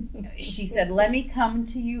 She said, let me come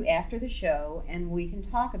to you after the show and we can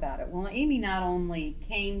talk about it. Well, Amy not only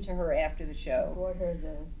came to her after the show,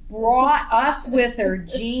 brought us with her,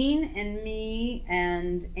 Jean and me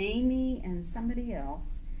and Amy and somebody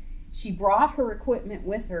else. She brought her equipment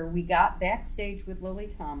with her. We got backstage with Lily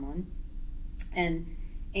Tomlin, and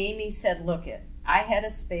Amy said, look I had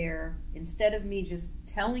a spare. Instead of me just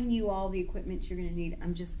telling you all the equipment you're going to need,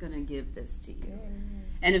 I'm just going to give this to you.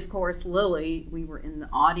 And of course, Lily, we were in the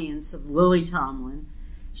audience of Lily Tomlin.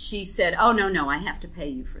 She said, oh, no, I have to pay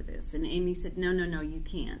you for this. And Amy said, no, you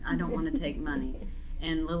can't. I don't want to take money.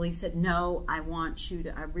 And Lily said, no, I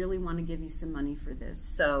really want to give you some money for this.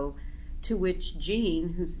 So to which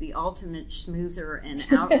Jean, who's the ultimate schmoozer and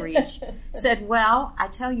outreach, said, well, I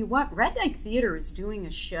tell you what, Red Dyke Theater is doing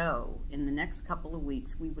a show in the next couple of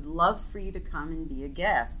weeks. We would love for you to come and be a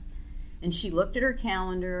guest. And she looked at her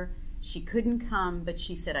calendar. She couldn't come, but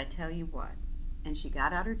she said, I tell you what. And she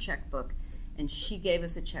got out her checkbook, and she gave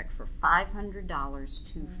us a check for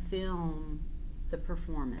 $500 to film the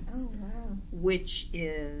performance, which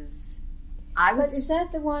is... But is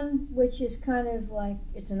that the one which is kind of like,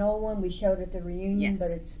 it's an old one we showed at the reunion,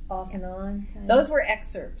 but it's off and on? Those were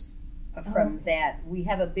excerpts from that. We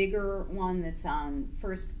have a bigger one that's on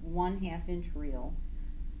first 1/2 inch reel,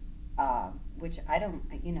 which I don't,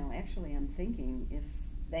 actually I'm thinking if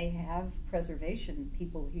they have preservation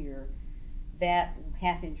people here that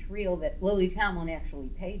half-inch reel that Lily Tomlin actually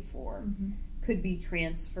paid for could be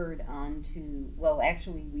transferred onto, well,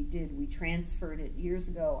 actually we did. We transferred it years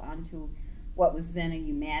ago onto what was then a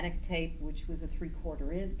U-matic tape, which was a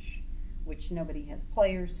 3/4 inch, which nobody has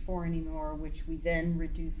players for anymore, which we then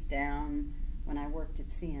reduced down. When I worked at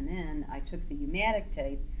CNN, I took the U-matic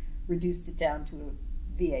tape, reduced it down to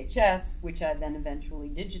a VHS, which I then eventually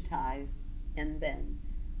digitized and then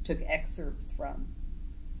took excerpts from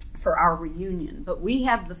for our reunion. But we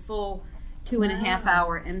have the full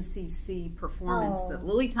 2.5-hour MCC performance that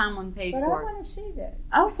Lily Tomlin paid for. But I want to see that.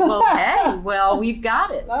 Oh, well, hey, well, we've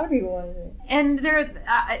got it. A lot of people want to see it. And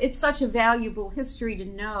it's such a valuable history to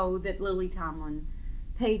know that Lily Tomlin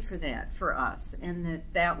paid for that for us, and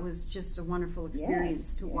that was just a wonderful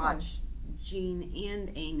experience to watch Gene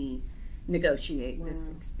and Amy negotiate this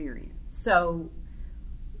experience. So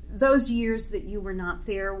those years that you were not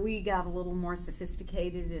there, we got a little more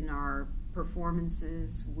sophisticated in our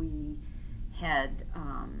performances. We had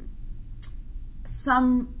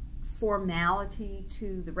some formality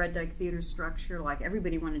to the Red Dyke Theater structure, like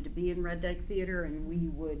everybody wanted to be in Red Dyke Theater, and we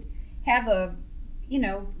would have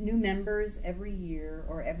new members every year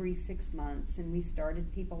or every 6 months, and we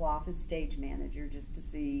started people off as stage manager just to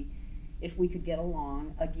see if we could get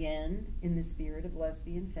along. Again, in the spirit of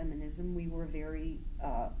lesbian feminism, we were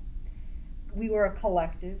we were a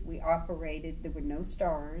collective. We operated, there were no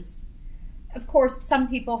stars. Of course, some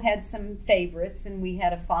people had some favorites, and we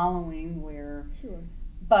had a following where,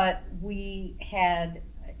 but we had,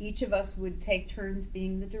 each of us would take turns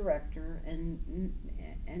being the director, and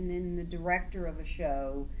in the director of a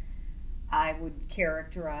show, I would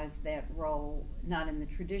characterize that role not in the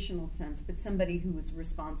traditional sense, but somebody who was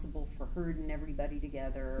responsible for herding everybody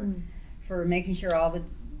together, for making sure all the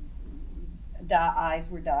I's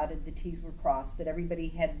were dotted, the T's were crossed, that everybody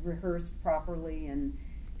had rehearsed properly and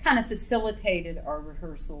kind of facilitated our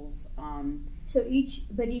rehearsals. So each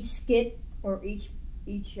skit or each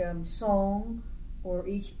song or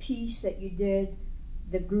each piece that you did,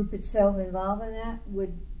 the group itself involved in that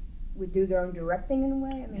would do their own directing in a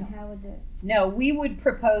way? I mean, how would that? No, we would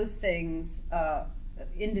propose things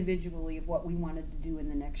individually of what we wanted to do in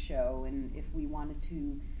the next show, and if we wanted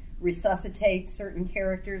to resuscitate certain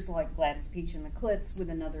characters like Gladys Pici and the Klitz with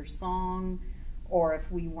another song, or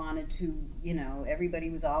if we wanted to, everybody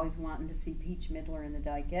was always wanting to see Peach Midler and the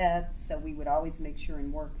Dykettes, so we would always make sure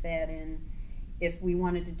and work that in. If we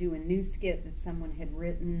wanted to do a new skit that someone had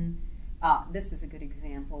written, this is a good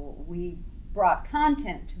example. We brought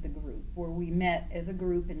content to the group where we met as a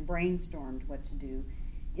group and brainstormed what to do.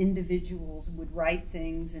 Individuals would write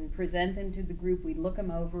things and present them to the group. We'd look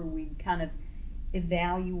them over. We'd kind of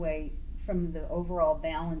evaluate from the overall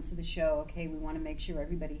balance of the show. Okay, we want to make sure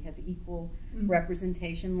everybody has equal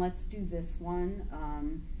representation. Let's do this one.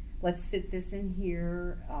 Let's fit this in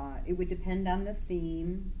here. It would depend on the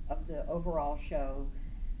theme of the overall show,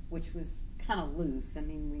 which was kind of loose. I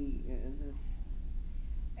mean,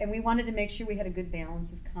 we wanted to make sure we had a good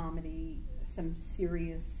balance of comedy, some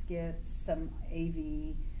serious skits, some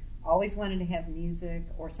AV. Always wanted to have music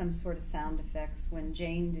or some sort of sound effects. When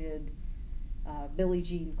Jane did Billie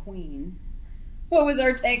Jean Queen, what was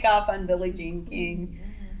our takeoff on Billie Jean King?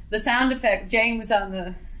 The sound effects, Jane was on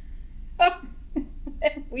the...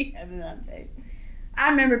 we had it on tape. I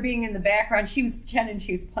remember being in the background. She was pretending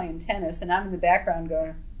she was playing tennis, and I'm in the background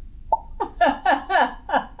going...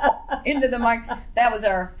 into the mic. That was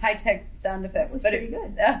our high-tech sound effects. That was pretty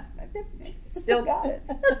good. Still got it.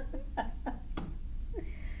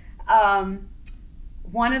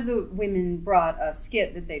 One of the women brought a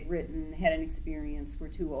skit that they'd written, had an experience where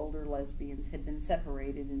two older lesbians had been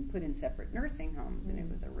separated and put in separate nursing homes, and it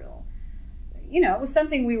was a real, it was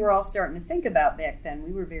something we were all starting to think about back then.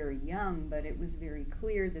 We were very young, but it was very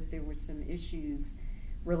clear that there were some issues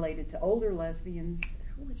related to older lesbians.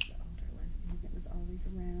 Who was the older lesbian that was always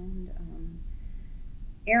around?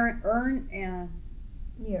 Erwin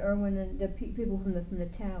and the people from the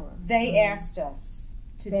tower. They asked us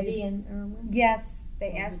to Betty do... and Erwin? Yes,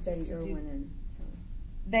 they asked us to do... And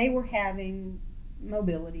They were having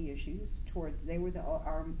mobility issues they were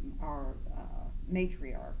our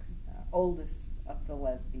matriarch, oldest of the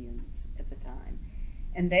lesbians at the time.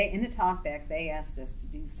 And in the talkback, they asked us to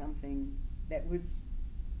do something that would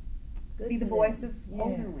be the voice of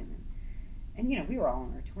older women. And, we were all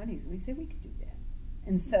in our 20s, and we said we could do that.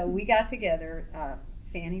 And so we got together.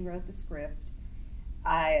 Fanny wrote the script.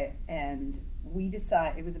 We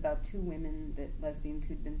decided, it was about two women, lesbians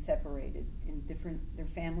who'd been separated in their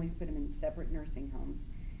families put them in separate nursing homes.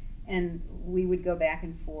 And we would go back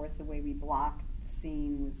and forth. The way we blocked the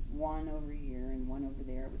scene was one over here and one over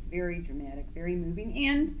there. It was very dramatic, very moving,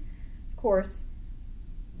 and of course,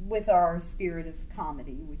 with our spirit of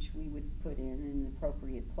comedy, which we would put in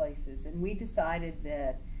appropriate places. And we decided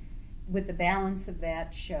that with the balance of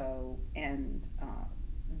that show, and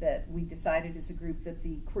that we decided as a group that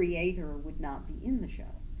the creator would not be in the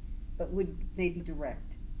show, but would maybe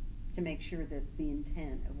direct, to make sure that the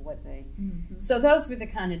intent of what they... So those were the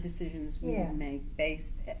kind of decisions we would make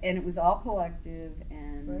based, and it was all collective,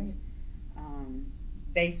 and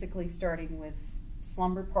basically starting with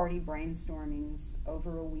slumber party brainstormings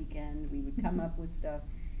over a weekend. We would come up with stuff,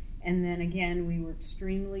 and then again we were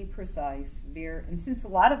extremely precise, and since a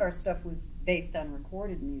lot of our stuff was based on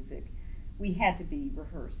recorded music, we had to be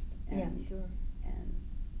rehearsed, and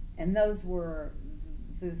and those were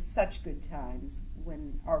such good times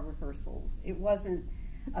when our rehearsals. It wasn't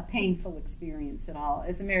a painful experience at all.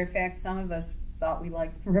 As a matter of fact, some of us thought we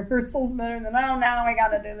liked the rehearsals better than, oh, now we got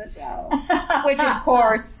to do the show. Which, of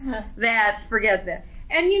course, forget that.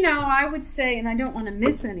 And, you know, I would say, and I don't want to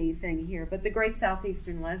miss anything here, but the Great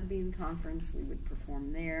Southeastern Lesbian Conference, we would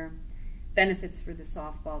perform there. Benefits for the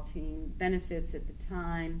softball team. Benefits at the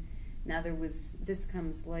time. Now, this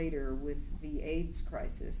comes later with the AIDS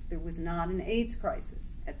crisis. There was not an AIDS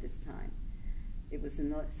crisis at this time. It was in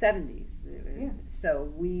the 70s. Yeah.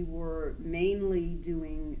 So we were mainly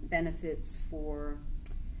doing benefits for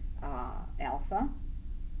Alpha,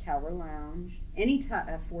 Tower Lounge,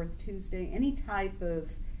 Fourth Tuesday, any type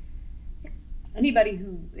of, anybody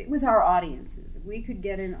who, it was our audiences. We could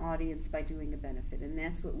get an audience by doing a benefit, and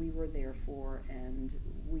that's what we were there for, and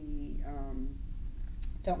we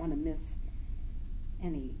don't want to miss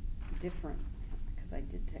any different, because I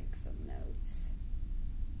did take some notes.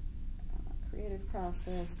 Creative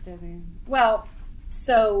process, well,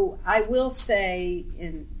 so I will say,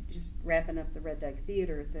 in just wrapping up the Red Dyke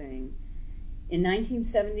Theater thing, in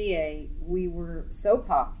 1978, we were so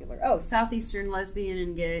popular. Oh, Southeastern Lesbian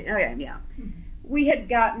and Gay, okay, yeah. We had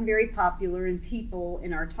gotten very popular, and people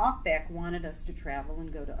in our talkback wanted us to travel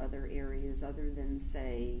and go to other areas other than,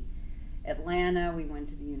 say, Atlanta. We went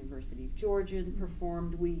to the University of Georgia and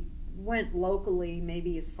performed. We went locally,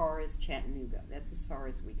 maybe as far as Chattanooga. That's as far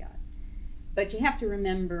as we got. But you have to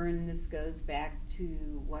remember, and this goes back to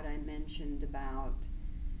what I mentioned about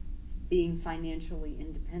being financially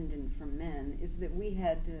independent from men, is that we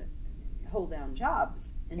had to hold down jobs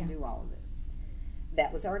and do all of this.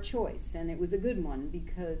 That was our choice, and it was a good one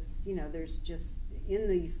because, you know, there's just, in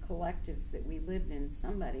these collectives that we lived in,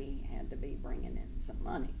 somebody had to be bringing in some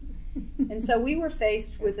money. And so we were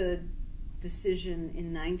faced with a decision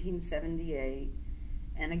in 1978.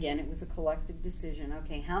 And again, it was a collective decision.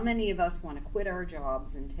 Okay, how many of us want to quit our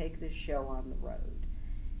jobs and take this show on the road?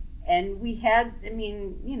 And we had, I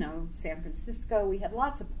mean, you know, San Francisco, we had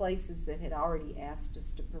lots of places that had already asked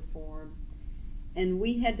us to perform. And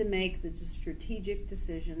we had to make the strategic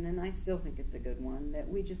decision, and I still think it's a good one, that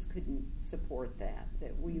we just couldn't support that.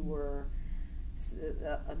 That we were,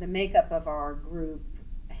 the makeup of our group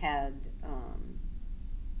had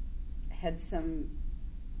some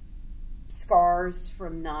scars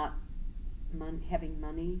from not having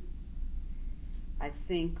money. I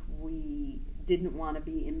think we didn't want to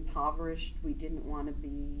be impoverished. We didn't want to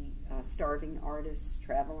be starving artists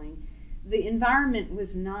traveling. The environment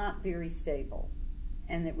was not very stable,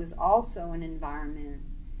 and it was also an environment,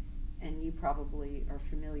 and you probably are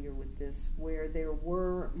familiar with this, where there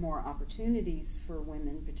were more opportunities for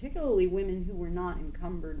women, particularly women who were not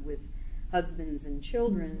encumbered with husbands and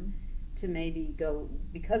children, to maybe go,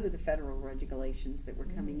 because of the federal regulations that were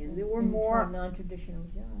coming in, there were more non-traditional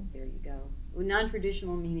jobs. There you go.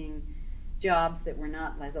 Non-traditional meaning jobs that were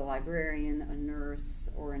not as a librarian, a nurse,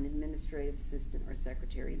 or an administrative assistant or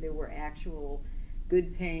secretary. There were actual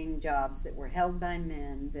good-paying jobs that were held by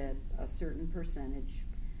men, that a certain percentage,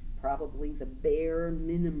 probably the bare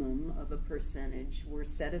minimum of a percentage, were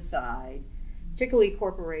set aside, particularly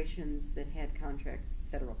corporations that had contracts,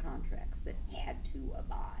 federal contracts, that had to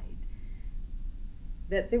abide.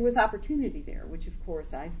 That there was opportunity there, which of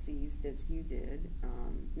course I seized, as you did,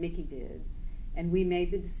 Mickey did, and we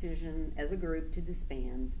made the decision as a group to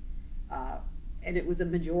disband, and it was a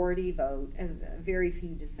majority vote, and very few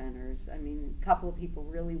dissenters. I mean, a couple of people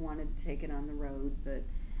really wanted to take it on the road, but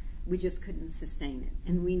we just couldn't sustain it,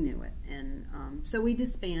 and we knew it, and so we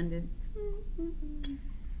disbanded.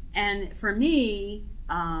 And for me,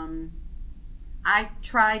 I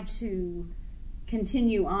tried to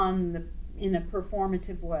continue on in a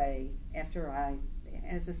performative way after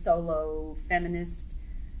as a solo feminist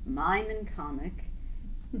mime and comic.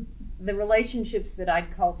 The relationships that I'd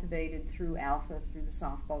cultivated through Alpha, through the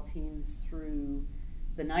softball teams, through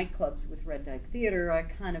the nightclubs with Red Dyke Theater, I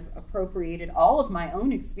kind of appropriated all of my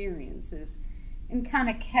own experiences and kind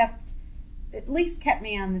of kept at least kept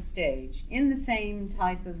me on the stage in the same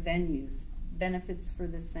type of venues, benefits for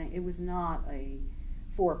the same. It was not a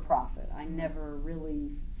for-profit. I never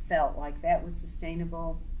really felt like that was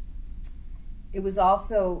sustainable. It was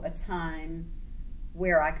also a time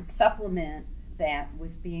where I could supplement that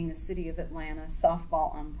with being a City of Atlanta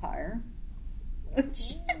softball umpire,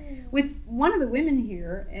 with one of the women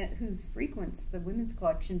here who frequents the women's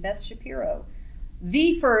collection, Beth Shapiro.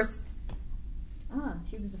 The first.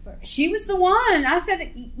 She was the first. She was the one. I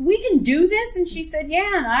said, we can do this? And she said,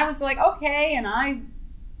 yeah. And I was like, okay. And I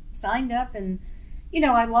signed up. And,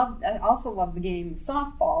 I also loved the game of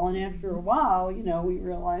softball. And after a while, we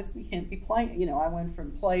realized we can't be playing. I went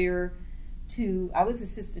from player to, I was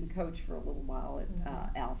assistant coach for a little while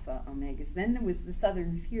at Alpha Omegas. Then there was the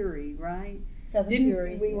Southern Fury, right?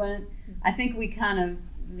 Fury. We went, I think we kind of,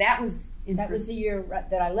 that was interesting. That was the year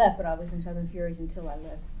that I left, but I was in Southern Furies until I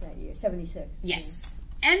left that year, 76. Yes.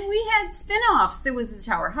 Yeah. And we had spin-offs. There was the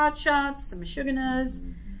Tower Hotshots, the Meshuggahs,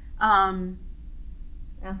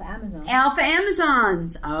 Alpha Amazon. Alpha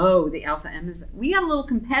Amazons. Oh, the Alpha Amazon. We got a little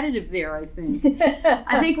competitive there, I think.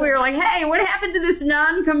 I think we were like, hey, what happened to this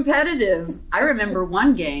non-competitive? I remember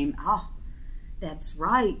one game. Oh, that's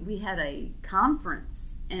right. We had a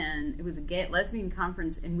conference, and it was a gay lesbian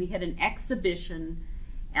conference, and we had an exhibition,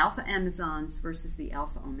 Alpha Amazons versus the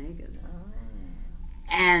Alpha Omegas. Oh.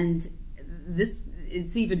 And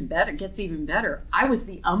it's even better, gets even better. I was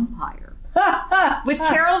the umpire with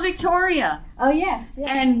Carol Victoria. Oh, yes.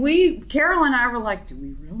 And Carol and I were like, do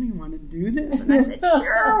we really want to do this? And I said,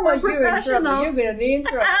 sure, we're professionals. You're going to be in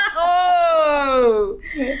trouble. Oh!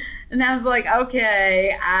 And I was like,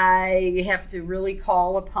 okay, I have to really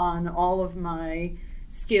call upon all of my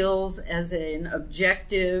skills as an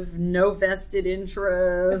objective, no vested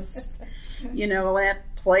interest, that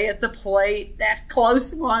play at the plate, that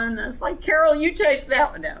close one. I was like, Carol, you take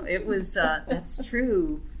that one. No, it was, that's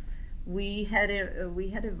true. We had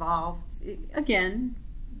evolved. Again,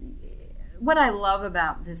 what I love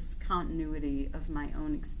about this continuity of my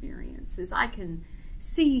own experience is I can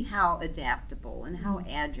see how adaptable and how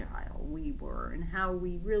agile we were and how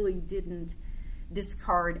we really didn't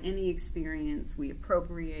discard any experience. We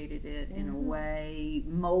appropriated it in a way,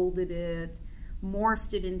 molded it,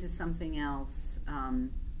 morphed it into something else.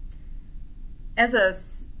 As a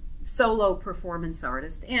solo performance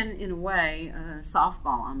artist and, in a way, a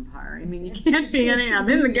softball umpire. I mean, you can't be any, I'm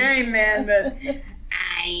in the game, man, but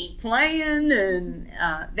I ain't playing. And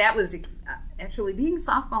that was, actually, being a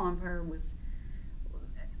softball umpire was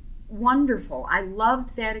wonderful. I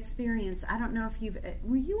loved that experience. I don't know if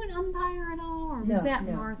were you an umpire at all, or was that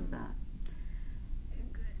Martha?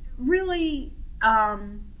 Really,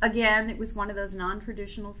 again, it was one of those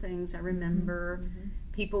non-traditional things. I remember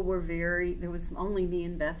people were there was only me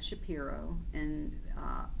and Beth Shapiro, and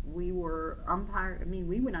we were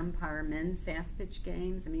we would umpire men's fast pitch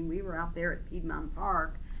games. I mean, we were out there at Piedmont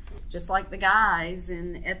Park, just like the guys,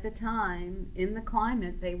 and at the time, in the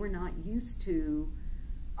climate, they were not used to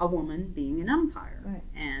a woman being an umpire. Right.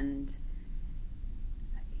 And,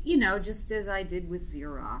 just as I did with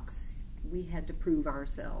Xerox, we had to prove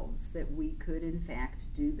ourselves that we could, in fact,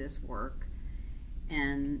 do this work.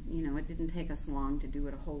 And, it didn't take us long to do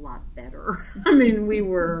it a whole lot better. I mean, we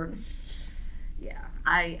were,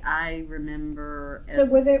 I remember. So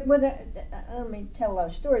were there, I don't mean to tell a lot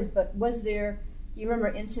of stories, but was there, you remember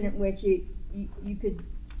an incident which you could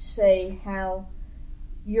say how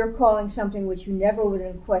you're calling something which you never would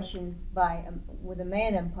have questioned with a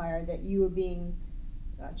man umpire, that you were being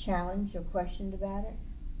challenged or questioned about it?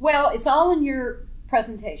 Well, it's all in your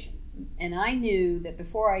presentation. And I knew that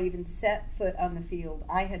before I even set foot on the field,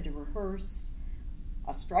 I had to rehearse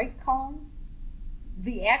a strike call,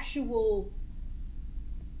 the actual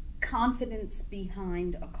confidence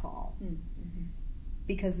behind a call. Mm-hmm.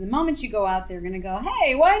 Because the moment you go out there, going to go,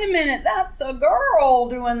 hey, wait a minute, that's a girl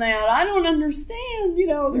doing that. I don't understand.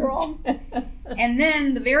 They're all. And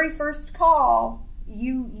then the very first call,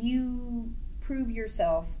 you prove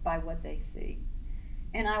yourself by what they see.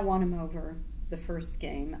 And I won them over the first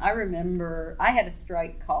game. I remember I had a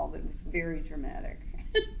strike call that was very dramatic.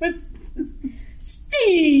 It was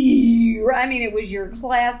Steve. I mean, it was your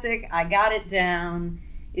classic. I got it down.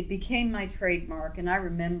 It became my trademark. And I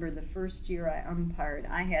remember the first year I umpired,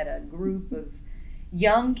 I had a group of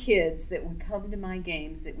young kids that would come to my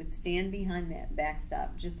games that would stand behind that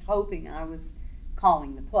backstop just hoping I was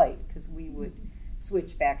calling the plate, because we would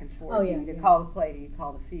switch back and forth. You either call the plate or you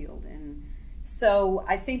call the field. And so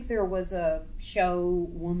I think there was a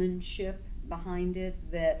showwomanship behind it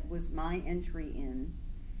that was my entry in.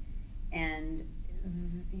 And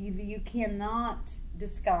you cannot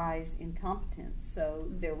disguise incompetence. So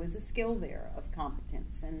there was a skill there of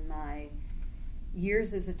competence, and my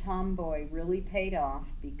years as a tomboy really paid off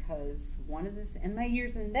because and my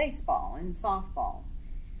years in baseball and softball,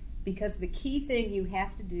 because the key thing you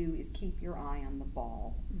have to do is keep your eye on the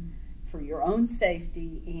ball for your own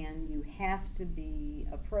safety, and you have to be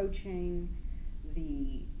approaching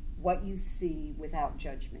what you see without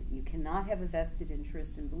judgment. You cannot have a vested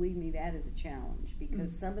interest, and believe me, that is a challenge,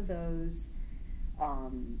 because some of those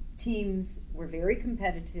teams were very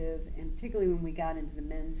competitive, and particularly when we got into the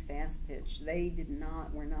men's fast pitch,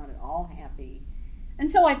 were not at all happy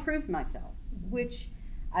until I proved myself, which,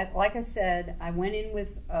 like I said, I went in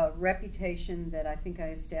with a reputation that I think I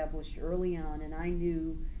established early on, and I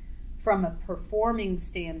knew from a performing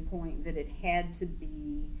standpoint that it had to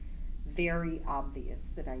be very obvious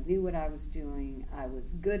that I knew what I was doing. I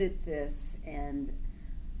was good at this, and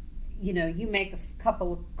you make a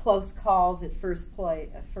couple of close calls at first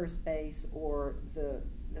base, or the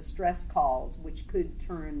stress calls, which could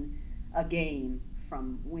turn a game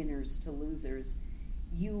from winners to losers.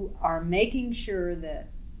 You are making sure that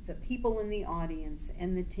the people in the audience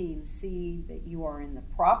and the team see that you are in the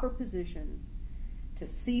proper position to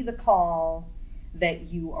see the call, that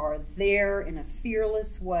you are there in a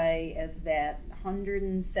fearless way as that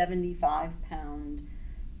 175-pound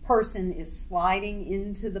person is sliding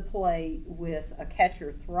into the plate with a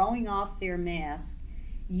catcher throwing off their mask.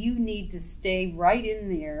 You need to stay right in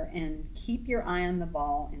there and keep your eye on the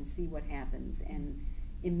ball and see what happens, and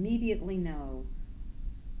immediately know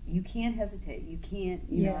you can't hesitate. You can't,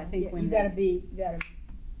 I think when you gotta be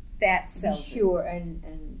that sells sure, and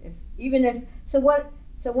so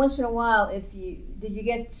once in a while, did you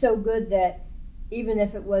get so good that even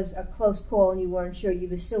if it was a close call and you weren't sure,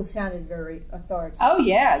 you still sounded very authoritative? Oh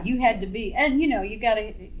yeah, you had to be, and you got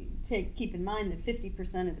to keep in mind that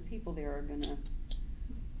 50% of the people there are gonna,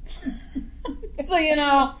 so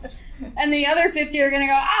and the other 50 are gonna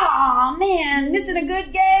go, oh man, missing a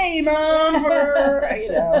good game,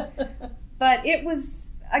 But it was,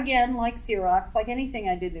 again, like Xerox, like anything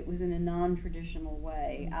I did that was in a non-traditional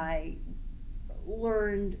way. I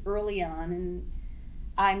learned early on,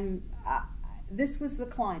 and this was the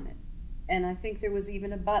climate, and I think there was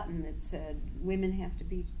even a button that said women have to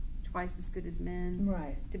be twice as good as men,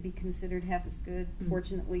 right, to be considered half as good.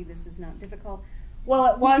 Fortunately, this is not difficult. Well,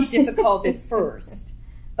 it was difficult at first,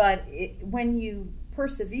 but when you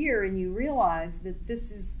persevere and you realize that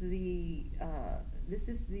this is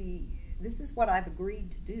what I've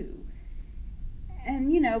agreed to do.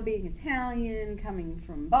 And, being Italian, coming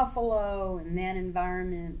from Buffalo and that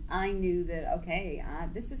environment, I knew that, okay,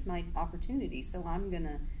 this is my opportunity, so I'm going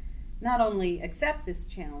to not only accept this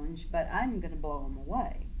challenge, but I'm going to blow them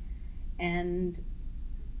away. And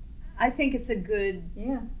I think it's a good,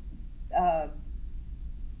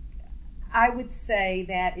 I would say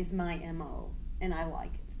that is my MO, and I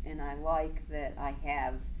like it. And I like that I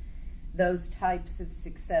have those types of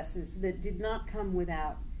successes that did not come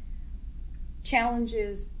without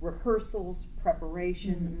challenges, rehearsals,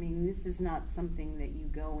 preparation. I mean, this is not something that you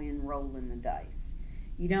go in rolling the dice.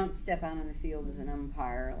 You don't step out on the field as an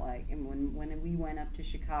umpire and when we went up to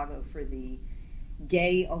Chicago for the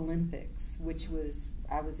Gay Olympics, which was,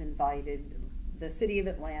 I was invited, the city of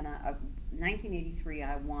Atlanta, 1983,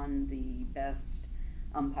 I won the best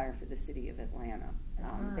umpire for the city of Atlanta.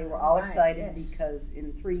 They were all excited because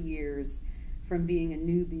in 3 years, from being a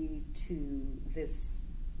newbie to this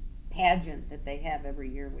pageant that they have every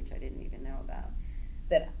year, which I didn't even know about,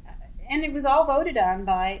 and it was all voted on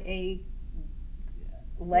by a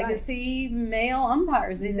legacy male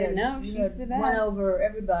umpires. They said, no, she's the best. Won over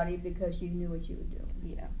everybody because you knew what you were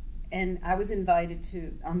doing. Yeah. And I was invited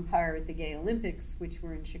to umpire at the Gay Olympics, which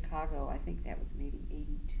were in Chicago. I think that was maybe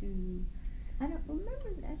 82. I don't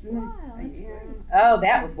remember. That's wild. That's great. Oh,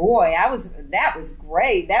 that was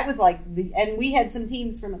great. That was and we had some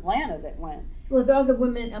teams from Atlanta that went. Well, the other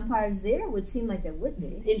women umpires there would seem like there would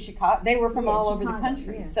be. In Chicago, they were from all over the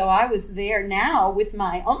country. Yeah. So I was there now with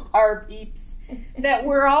my umpire peeps that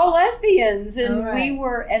were all lesbians, and we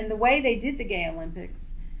were. And the way they did the Gay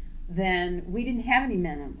Olympics, then we didn't have any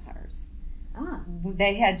men umpires.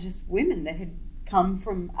 They had just women that had come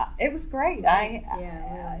from. It was great.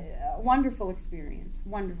 Wonderful experience.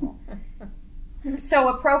 Wonderful. So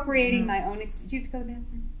appropriating my own experience. Do you have to go to the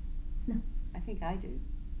bathroom? No. I think I do.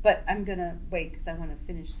 But I'm going to wait because I want to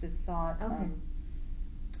finish this thought. Okay.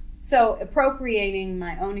 So appropriating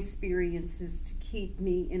my own experiences to keep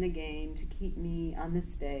me in a game, to keep me on the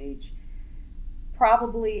stage.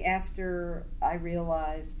 Probably after I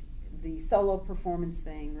realized the solo performance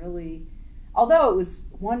thing, really, although it was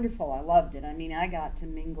wonderful, I loved it. I mean, I got to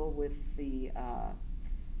mingle with the,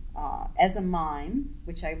 as a mime,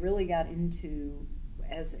 which I really got into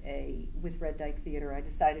with Red Dyke Theater. I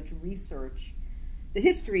decided to research the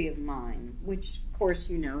history of mime, which, of course,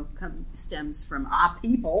 you know, stems from our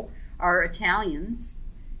people, our Italians.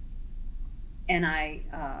 And I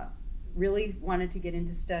really wanted to get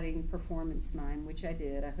into studying performance mime, which I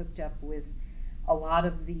did. I hooked up with a lot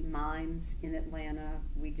of the mimes in Atlanta.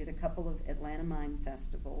 We did a couple of Atlanta Mime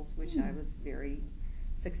Festivals, which I was very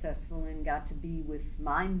successful in, got to be with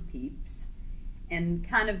mime peeps, and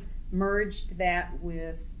kind of merged that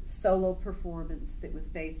with solo performance that was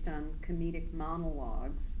based on comedic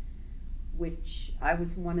monologues, which I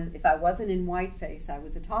was one of, if I wasn't in whiteface, I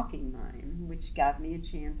was a talking mime, which got me a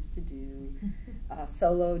chance to do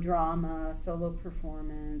solo drama, solo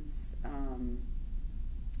performance.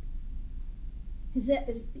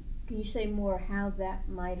 Can you say more how that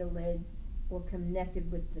might have led or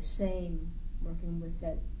connected with the same, working with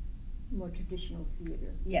that more traditional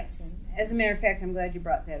theater? Yes. As a matter of fact, I'm glad you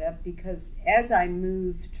brought that up, because as I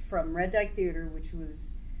moved from Red Dyke Theater, which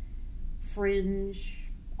was fringe,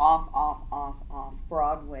 off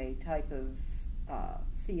Broadway type of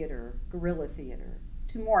theater, guerrilla theater,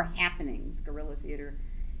 to more happenings, guerrilla theater,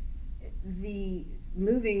 the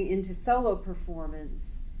moving into solo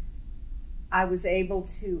performance, I was able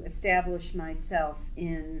to establish myself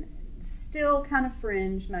in still kind of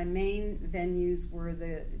fringe. My main venues were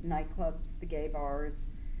the nightclubs, the gay bars,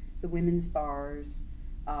 the women's bars,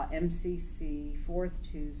 MCC, Fourth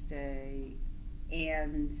Tuesday,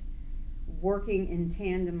 and working in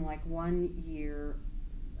tandem. Like one year,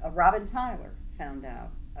 Robin Tyler found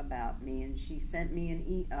out about me, and she sent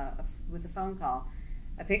me was a phone call.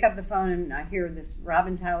 I pick up the phone and I hear this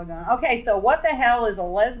Robin Tyler going, "Okay, so what the hell is a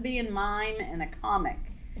lesbian mime and a comic?"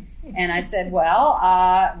 And I said, "Well,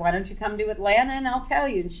 why don't you come to Atlanta and I'll tell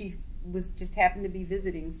you." And she just happened to be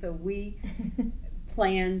visiting, so we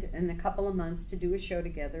planned in a couple of months to do a show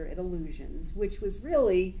together at Illusions, which was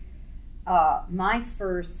really my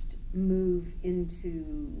first move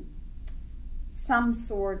into some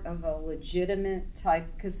sort of a legitimate type,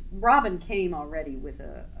 because Robin came already with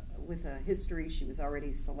a history. She was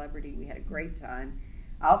already a celebrity. We had a great time.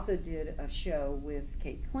 I also did a show with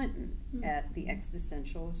Kate Clinton at the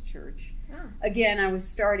Existentialist Church. Oh. Again, I was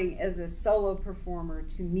starting as a solo performer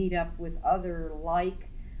to meet up with other like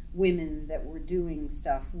women that were doing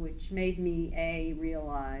stuff, which made me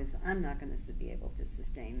realize I'm not going to be able to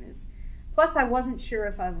sustain this. Plus, I wasn't sure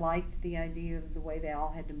if I liked the idea of the way they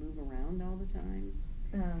all had to move around all the time.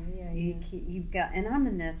 You've got, and I'm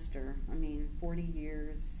a nester. I mean, 40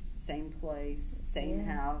 years, same place, same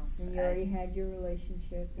house. And you already had your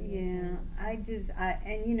relationship. And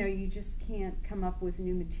and you know, you just can't come up with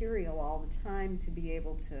new material all the time to be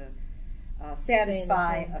able to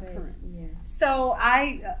satisfy a current. Yeah. So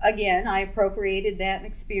I appropriated that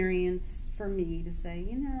experience for me to say,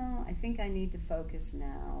 you know, I think I need to focus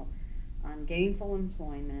now on gainful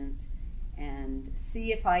employment and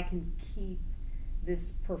see if I can keep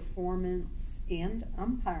this performance and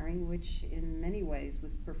umpiring, which in many ways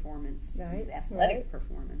was performance, athletic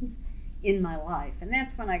performance, in my life. And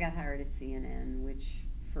that's when I got hired at CNN, which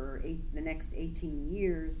for the next 18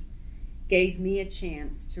 years gave me a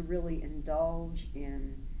chance to really indulge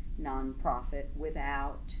in nonprofit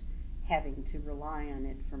without having to rely on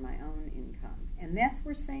it for my own income. And that's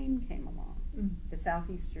where SANE came along, the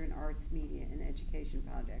Southeastern Arts, Media, and Education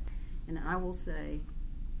Project. And I will say,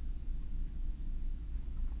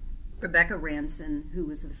 Rebecca Ranson, who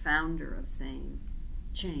was the founder of SANE,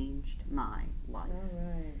 changed my life. All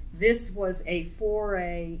right. This was a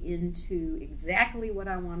foray into exactly what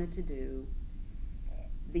I wanted to do.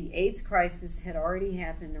 The AIDS crisis had already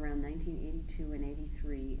happened around 1982 and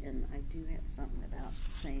 83, and I do have something about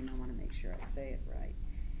SANE. I want to make sure I say it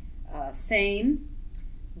right. SANE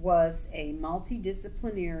was a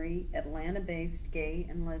multidisciplinary, Atlanta-based gay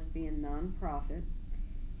and lesbian nonprofit.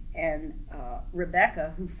 And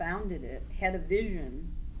Rebecca, who founded it, had a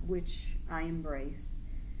vision, which I embraced,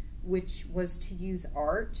 which was to use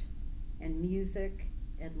art and music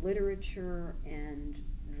and literature and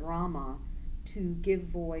drama to give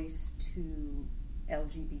voice to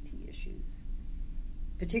LGBT issues,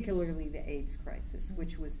 particularly the AIDS crisis,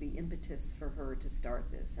 which was the impetus for her to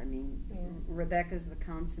start this. I mean, Rebecca's the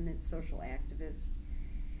consummate social activist.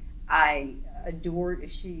 I adored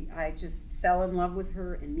I just fell in love with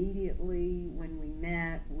her immediately. When we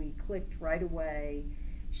met, we clicked right away.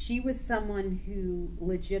 She was someone who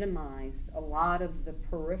legitimized a lot of the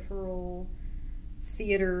peripheral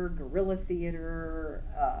theater, guerrilla theater,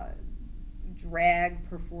 drag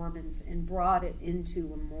performance, and brought it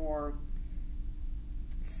into a more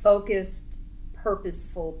focused,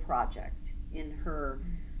 purposeful project in her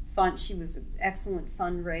fund. She was an excellent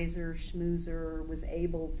fundraiser, schmoozer, was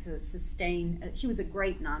able to sustain. She was a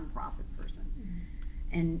great nonprofit person.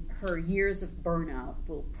 And her years of burnout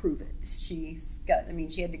will prove it. She had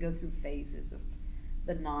to go through phases of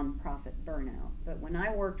the nonprofit burnout. But when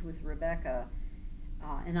I worked with Rebecca,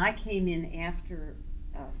 and I came in after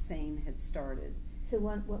SAME had started. So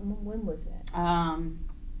when was that? I'm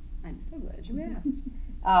so glad you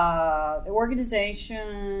asked. The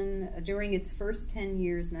organization, during its first 10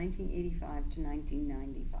 years, 1985 to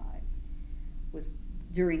 1995, was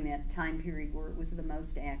during that time period where it was the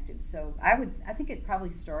most active. So I think it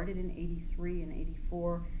probably started in 83 and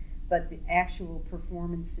 84, but the actual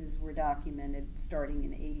performances were documented starting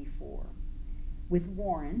in 84 with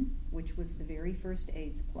Warren, which was the very first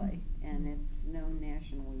AIDS play, and it's known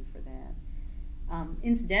nationally for that.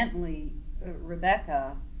 Incidentally,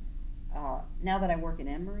 Rebecca, now that I work at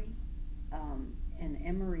Emory, and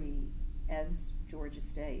Emory as Georgia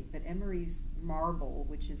State, but Emory's Marble,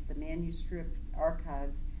 which is the manuscript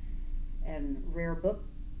archives and rare book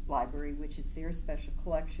library, which is their special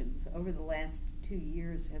collections, over the last 2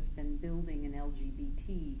 years has been building an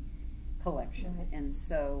LGBT collection. Right. And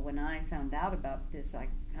so when I found out about this, I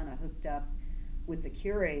kind of hooked up with the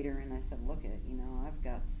curator and I said, look, I've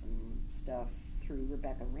got some stuff through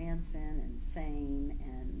Rebecca Ranson and SAME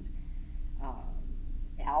and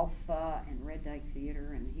Alpha and Red Dyke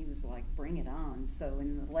Theater, and he was like, bring it on. So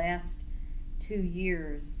in the last 2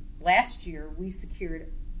 years, last year, we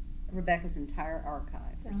secured Rebecca's entire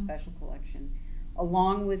archive, her special collection,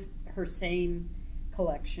 along with her SAME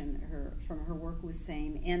collection, from her work with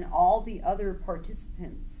SAME, and all the other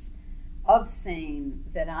participants of SAME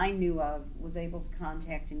that I knew of was able to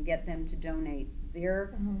contact and get them to donate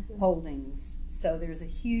their holdings. So there's a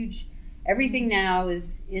huge, everything now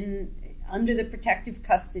is under the protective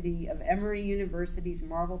custody of Emory University's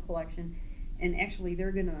Marble collection, and actually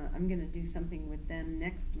I'm gonna do something with them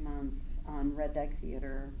next month on Red Dyke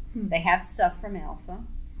Theater. They have stuff from Alpha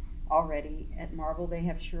already. At Marble they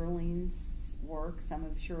have Shirlene's work, some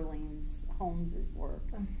of Shirlene Holmes's work.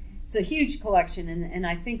 It's a huge collection, and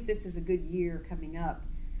I think this is a good year coming up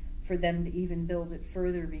for them to even build it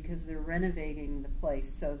further because they're renovating the place,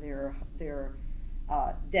 so their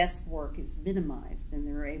desk work is minimized, and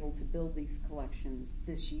they're able to build these collections.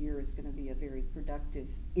 This year is going to be a very productive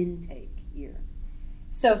intake year.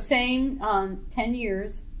 So SAME, 10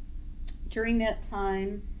 years. During that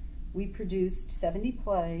time, we produced 70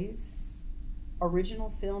 plays,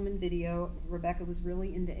 original film and video. Rebecca was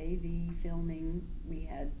really into AV filming. We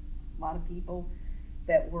had a lot of people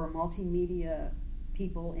that were multimedia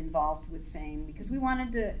people involved with SAME because we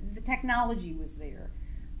wanted the technology was there.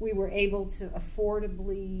 We were able to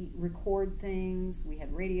affordably record things. We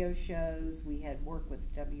had radio shows. We had work with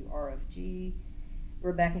WRFG.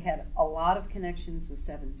 Rebecca had a lot of connections with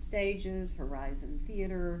Seven Stages, Horizon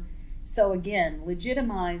Theater. So again,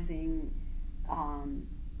 legitimizing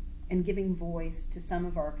and giving voice to some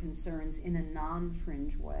of our concerns in a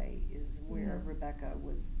non-fringe way is where Rebecca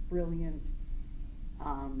was brilliant.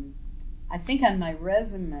 I think on my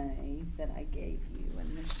resume that I gave you,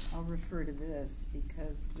 and I'll refer to this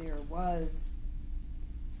because there was,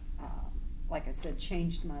 like I said,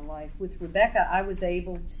 changed my life. With Rebecca, I was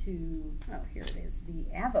able to, here it is, the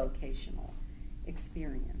avocational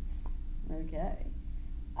experience. Okay.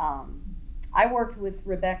 I worked with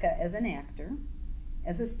Rebecca as an actor,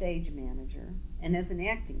 as a stage manager, and as an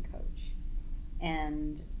acting coach.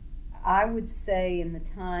 And I would say in the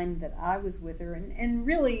time that I was with her, and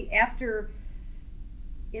really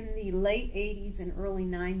in the late 80s and early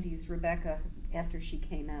 90s, Rebecca, after she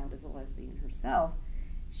came out as a lesbian herself,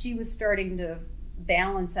 she was starting to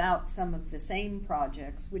balance out some of the SAME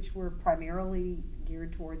projects, which were primarily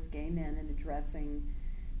geared towards gay men and addressing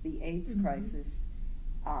the AIDS crisis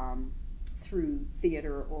through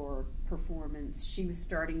theater or performance. She was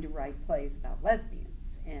starting to write plays about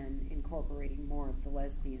lesbians and incorporating more of the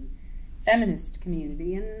lesbian feminist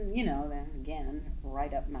community, and then again,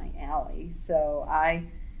 right up my alley. So I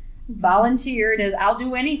volunteered as, I'll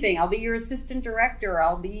do anything. I'll be your assistant director.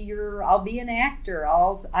 I'll be an actor.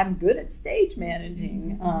 I'm good at stage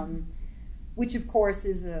managing, which of course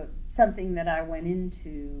is something that I went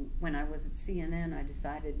into when I was at CNN. I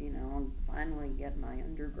decided, I'll finally get my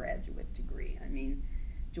undergraduate degree. I mean,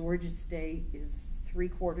 Georgia State is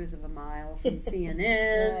 3/4 of a mile from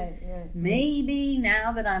CNN. Right. Maybe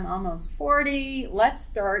now that I'm almost 40, let's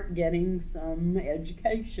start getting some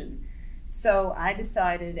education. So I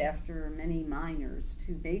decided after many minors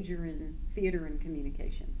to major in theater and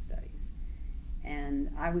communication studies. And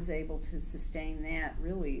I was able to sustain that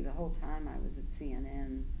really the whole time I was at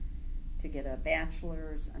CNN, to get a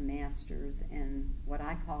bachelor's, a master's, and what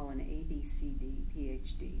I call an ABCD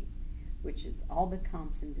PhD, which is all but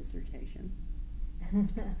comps and dissertation,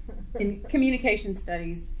 in communication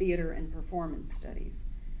studies, theater, and performance studies.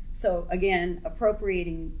 So again,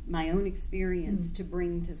 appropriating my own experience to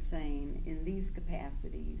bring to SANE in these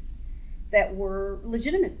capacities that were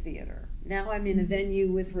legitimate theater. Now I'm in a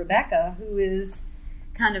venue with Rebecca, who is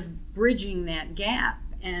kind of bridging that gap,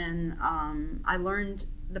 and I learned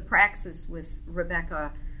the praxis with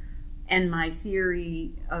Rebecca and my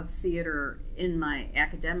theory of theater in my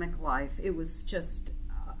academic life. It was just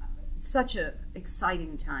such an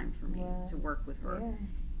exciting time for me to work with her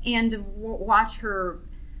and to watch her.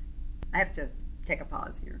 I have to take a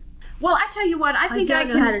pause here. Well, I tell you what, I think I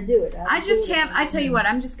don't know how to do it. I tell you what,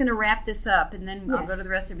 I'm just going to wrap this up, and then I'll go to the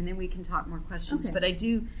rest of it, and then we can talk more questions. Okay. But I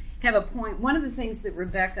do have a point. One of the things that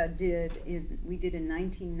Rebecca we did in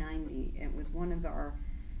 1990, it was one of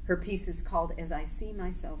her pieces called "As I See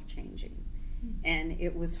Myself Changing," and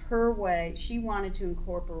it was her way. She wanted to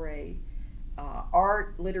incorporate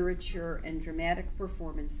art, literature, and dramatic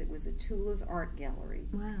performance. It was at Tula's Art Gallery.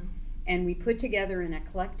 Wow. And we put together an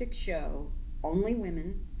eclectic show, only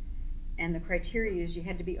women, and the criteria is you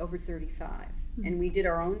had to be over 35. Mm-hmm. And we did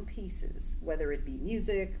our own pieces, whether it be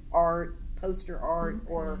music, art, poster art,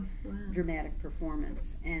 or dramatic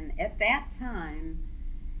performance. And at that time,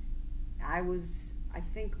 I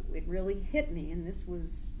think it really hit me, and this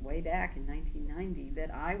was way back in 1990,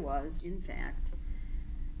 that I was, in fact,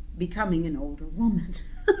 becoming an older woman.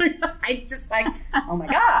 I just like, oh my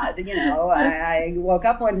God, I woke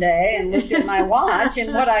up one day and looked at my watch,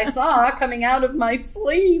 and what I saw coming out of my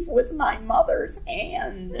sleeve was my mother's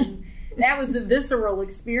hand. And that was a visceral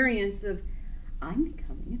experience of, I'm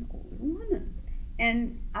becoming an older woman.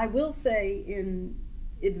 And I will say, in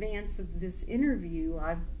advance of this interview,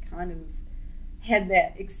 I've kind of had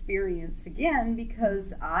that experience again,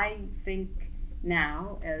 because I think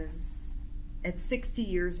now, at 60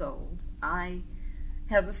 years old, I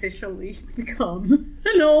have officially become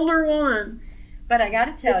an older woman. But I got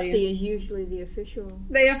to tell 60 you, is usually the official.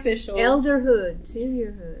 Elderhood,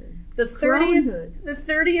 seniorhood, the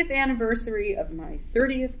 30th anniversary of my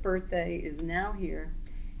 30th birthday is now here,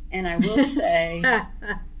 and I will say,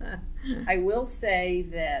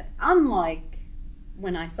 that unlike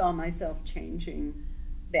when I saw myself changing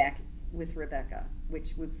back with Rebecca,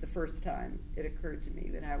 which was the first time it occurred to me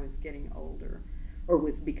that I was getting older, or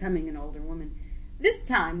was becoming an older woman. This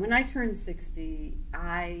time, when I turned 60,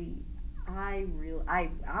 I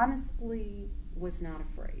honestly was not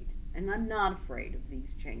afraid. And I'm not afraid of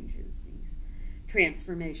these changes, these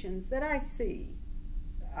transformations that I see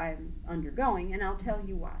I'm undergoing, and I'll tell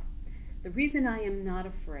you why. The reason I am not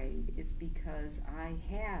afraid is because I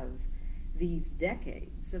have these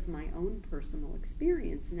decades of my own personal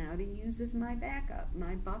experience now to use as my backup,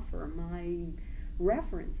 my buffer, my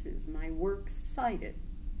references, my works cited.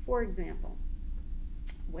 For example,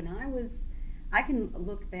 I can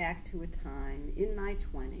look back to a time in my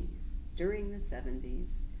 20s, during the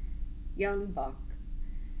 70s, young buck,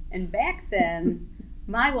 and back then,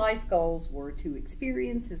 my life goals were to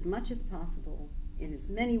experience as much as possible, in as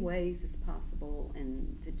many ways as possible,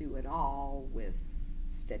 and to do it all with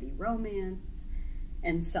steady romance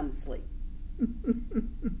and some sleep.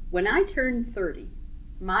 When I turned 30,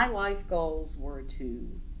 my life goals were to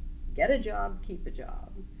get a job, keep a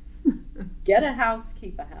job, get a house,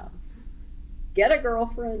 keep a house, get a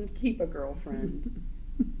girlfriend, keep a girlfriend,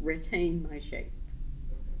 retain my shape.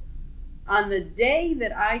 On the day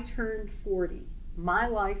that I turned 40, my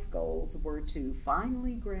life goals were to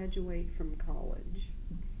finally graduate from college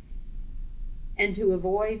and to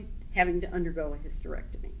avoid having to undergo a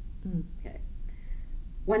hysterectomy. Okay.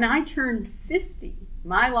 When I turned 50,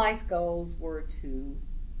 my life goals were to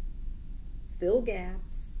fill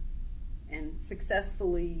gaps and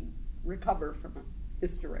successfully recover from a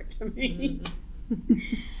hysterectomy.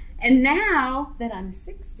 And now that I'm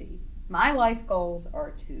 60, my life goals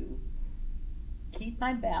are to keep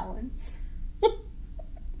my balance,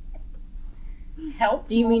 help.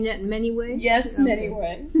 Do you mean that in many ways? Yes, many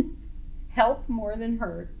ways. Help more than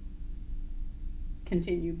hurt.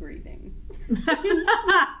 Continue breathing.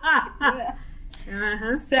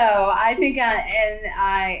 So I think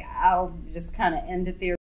I'll just kind of end it there.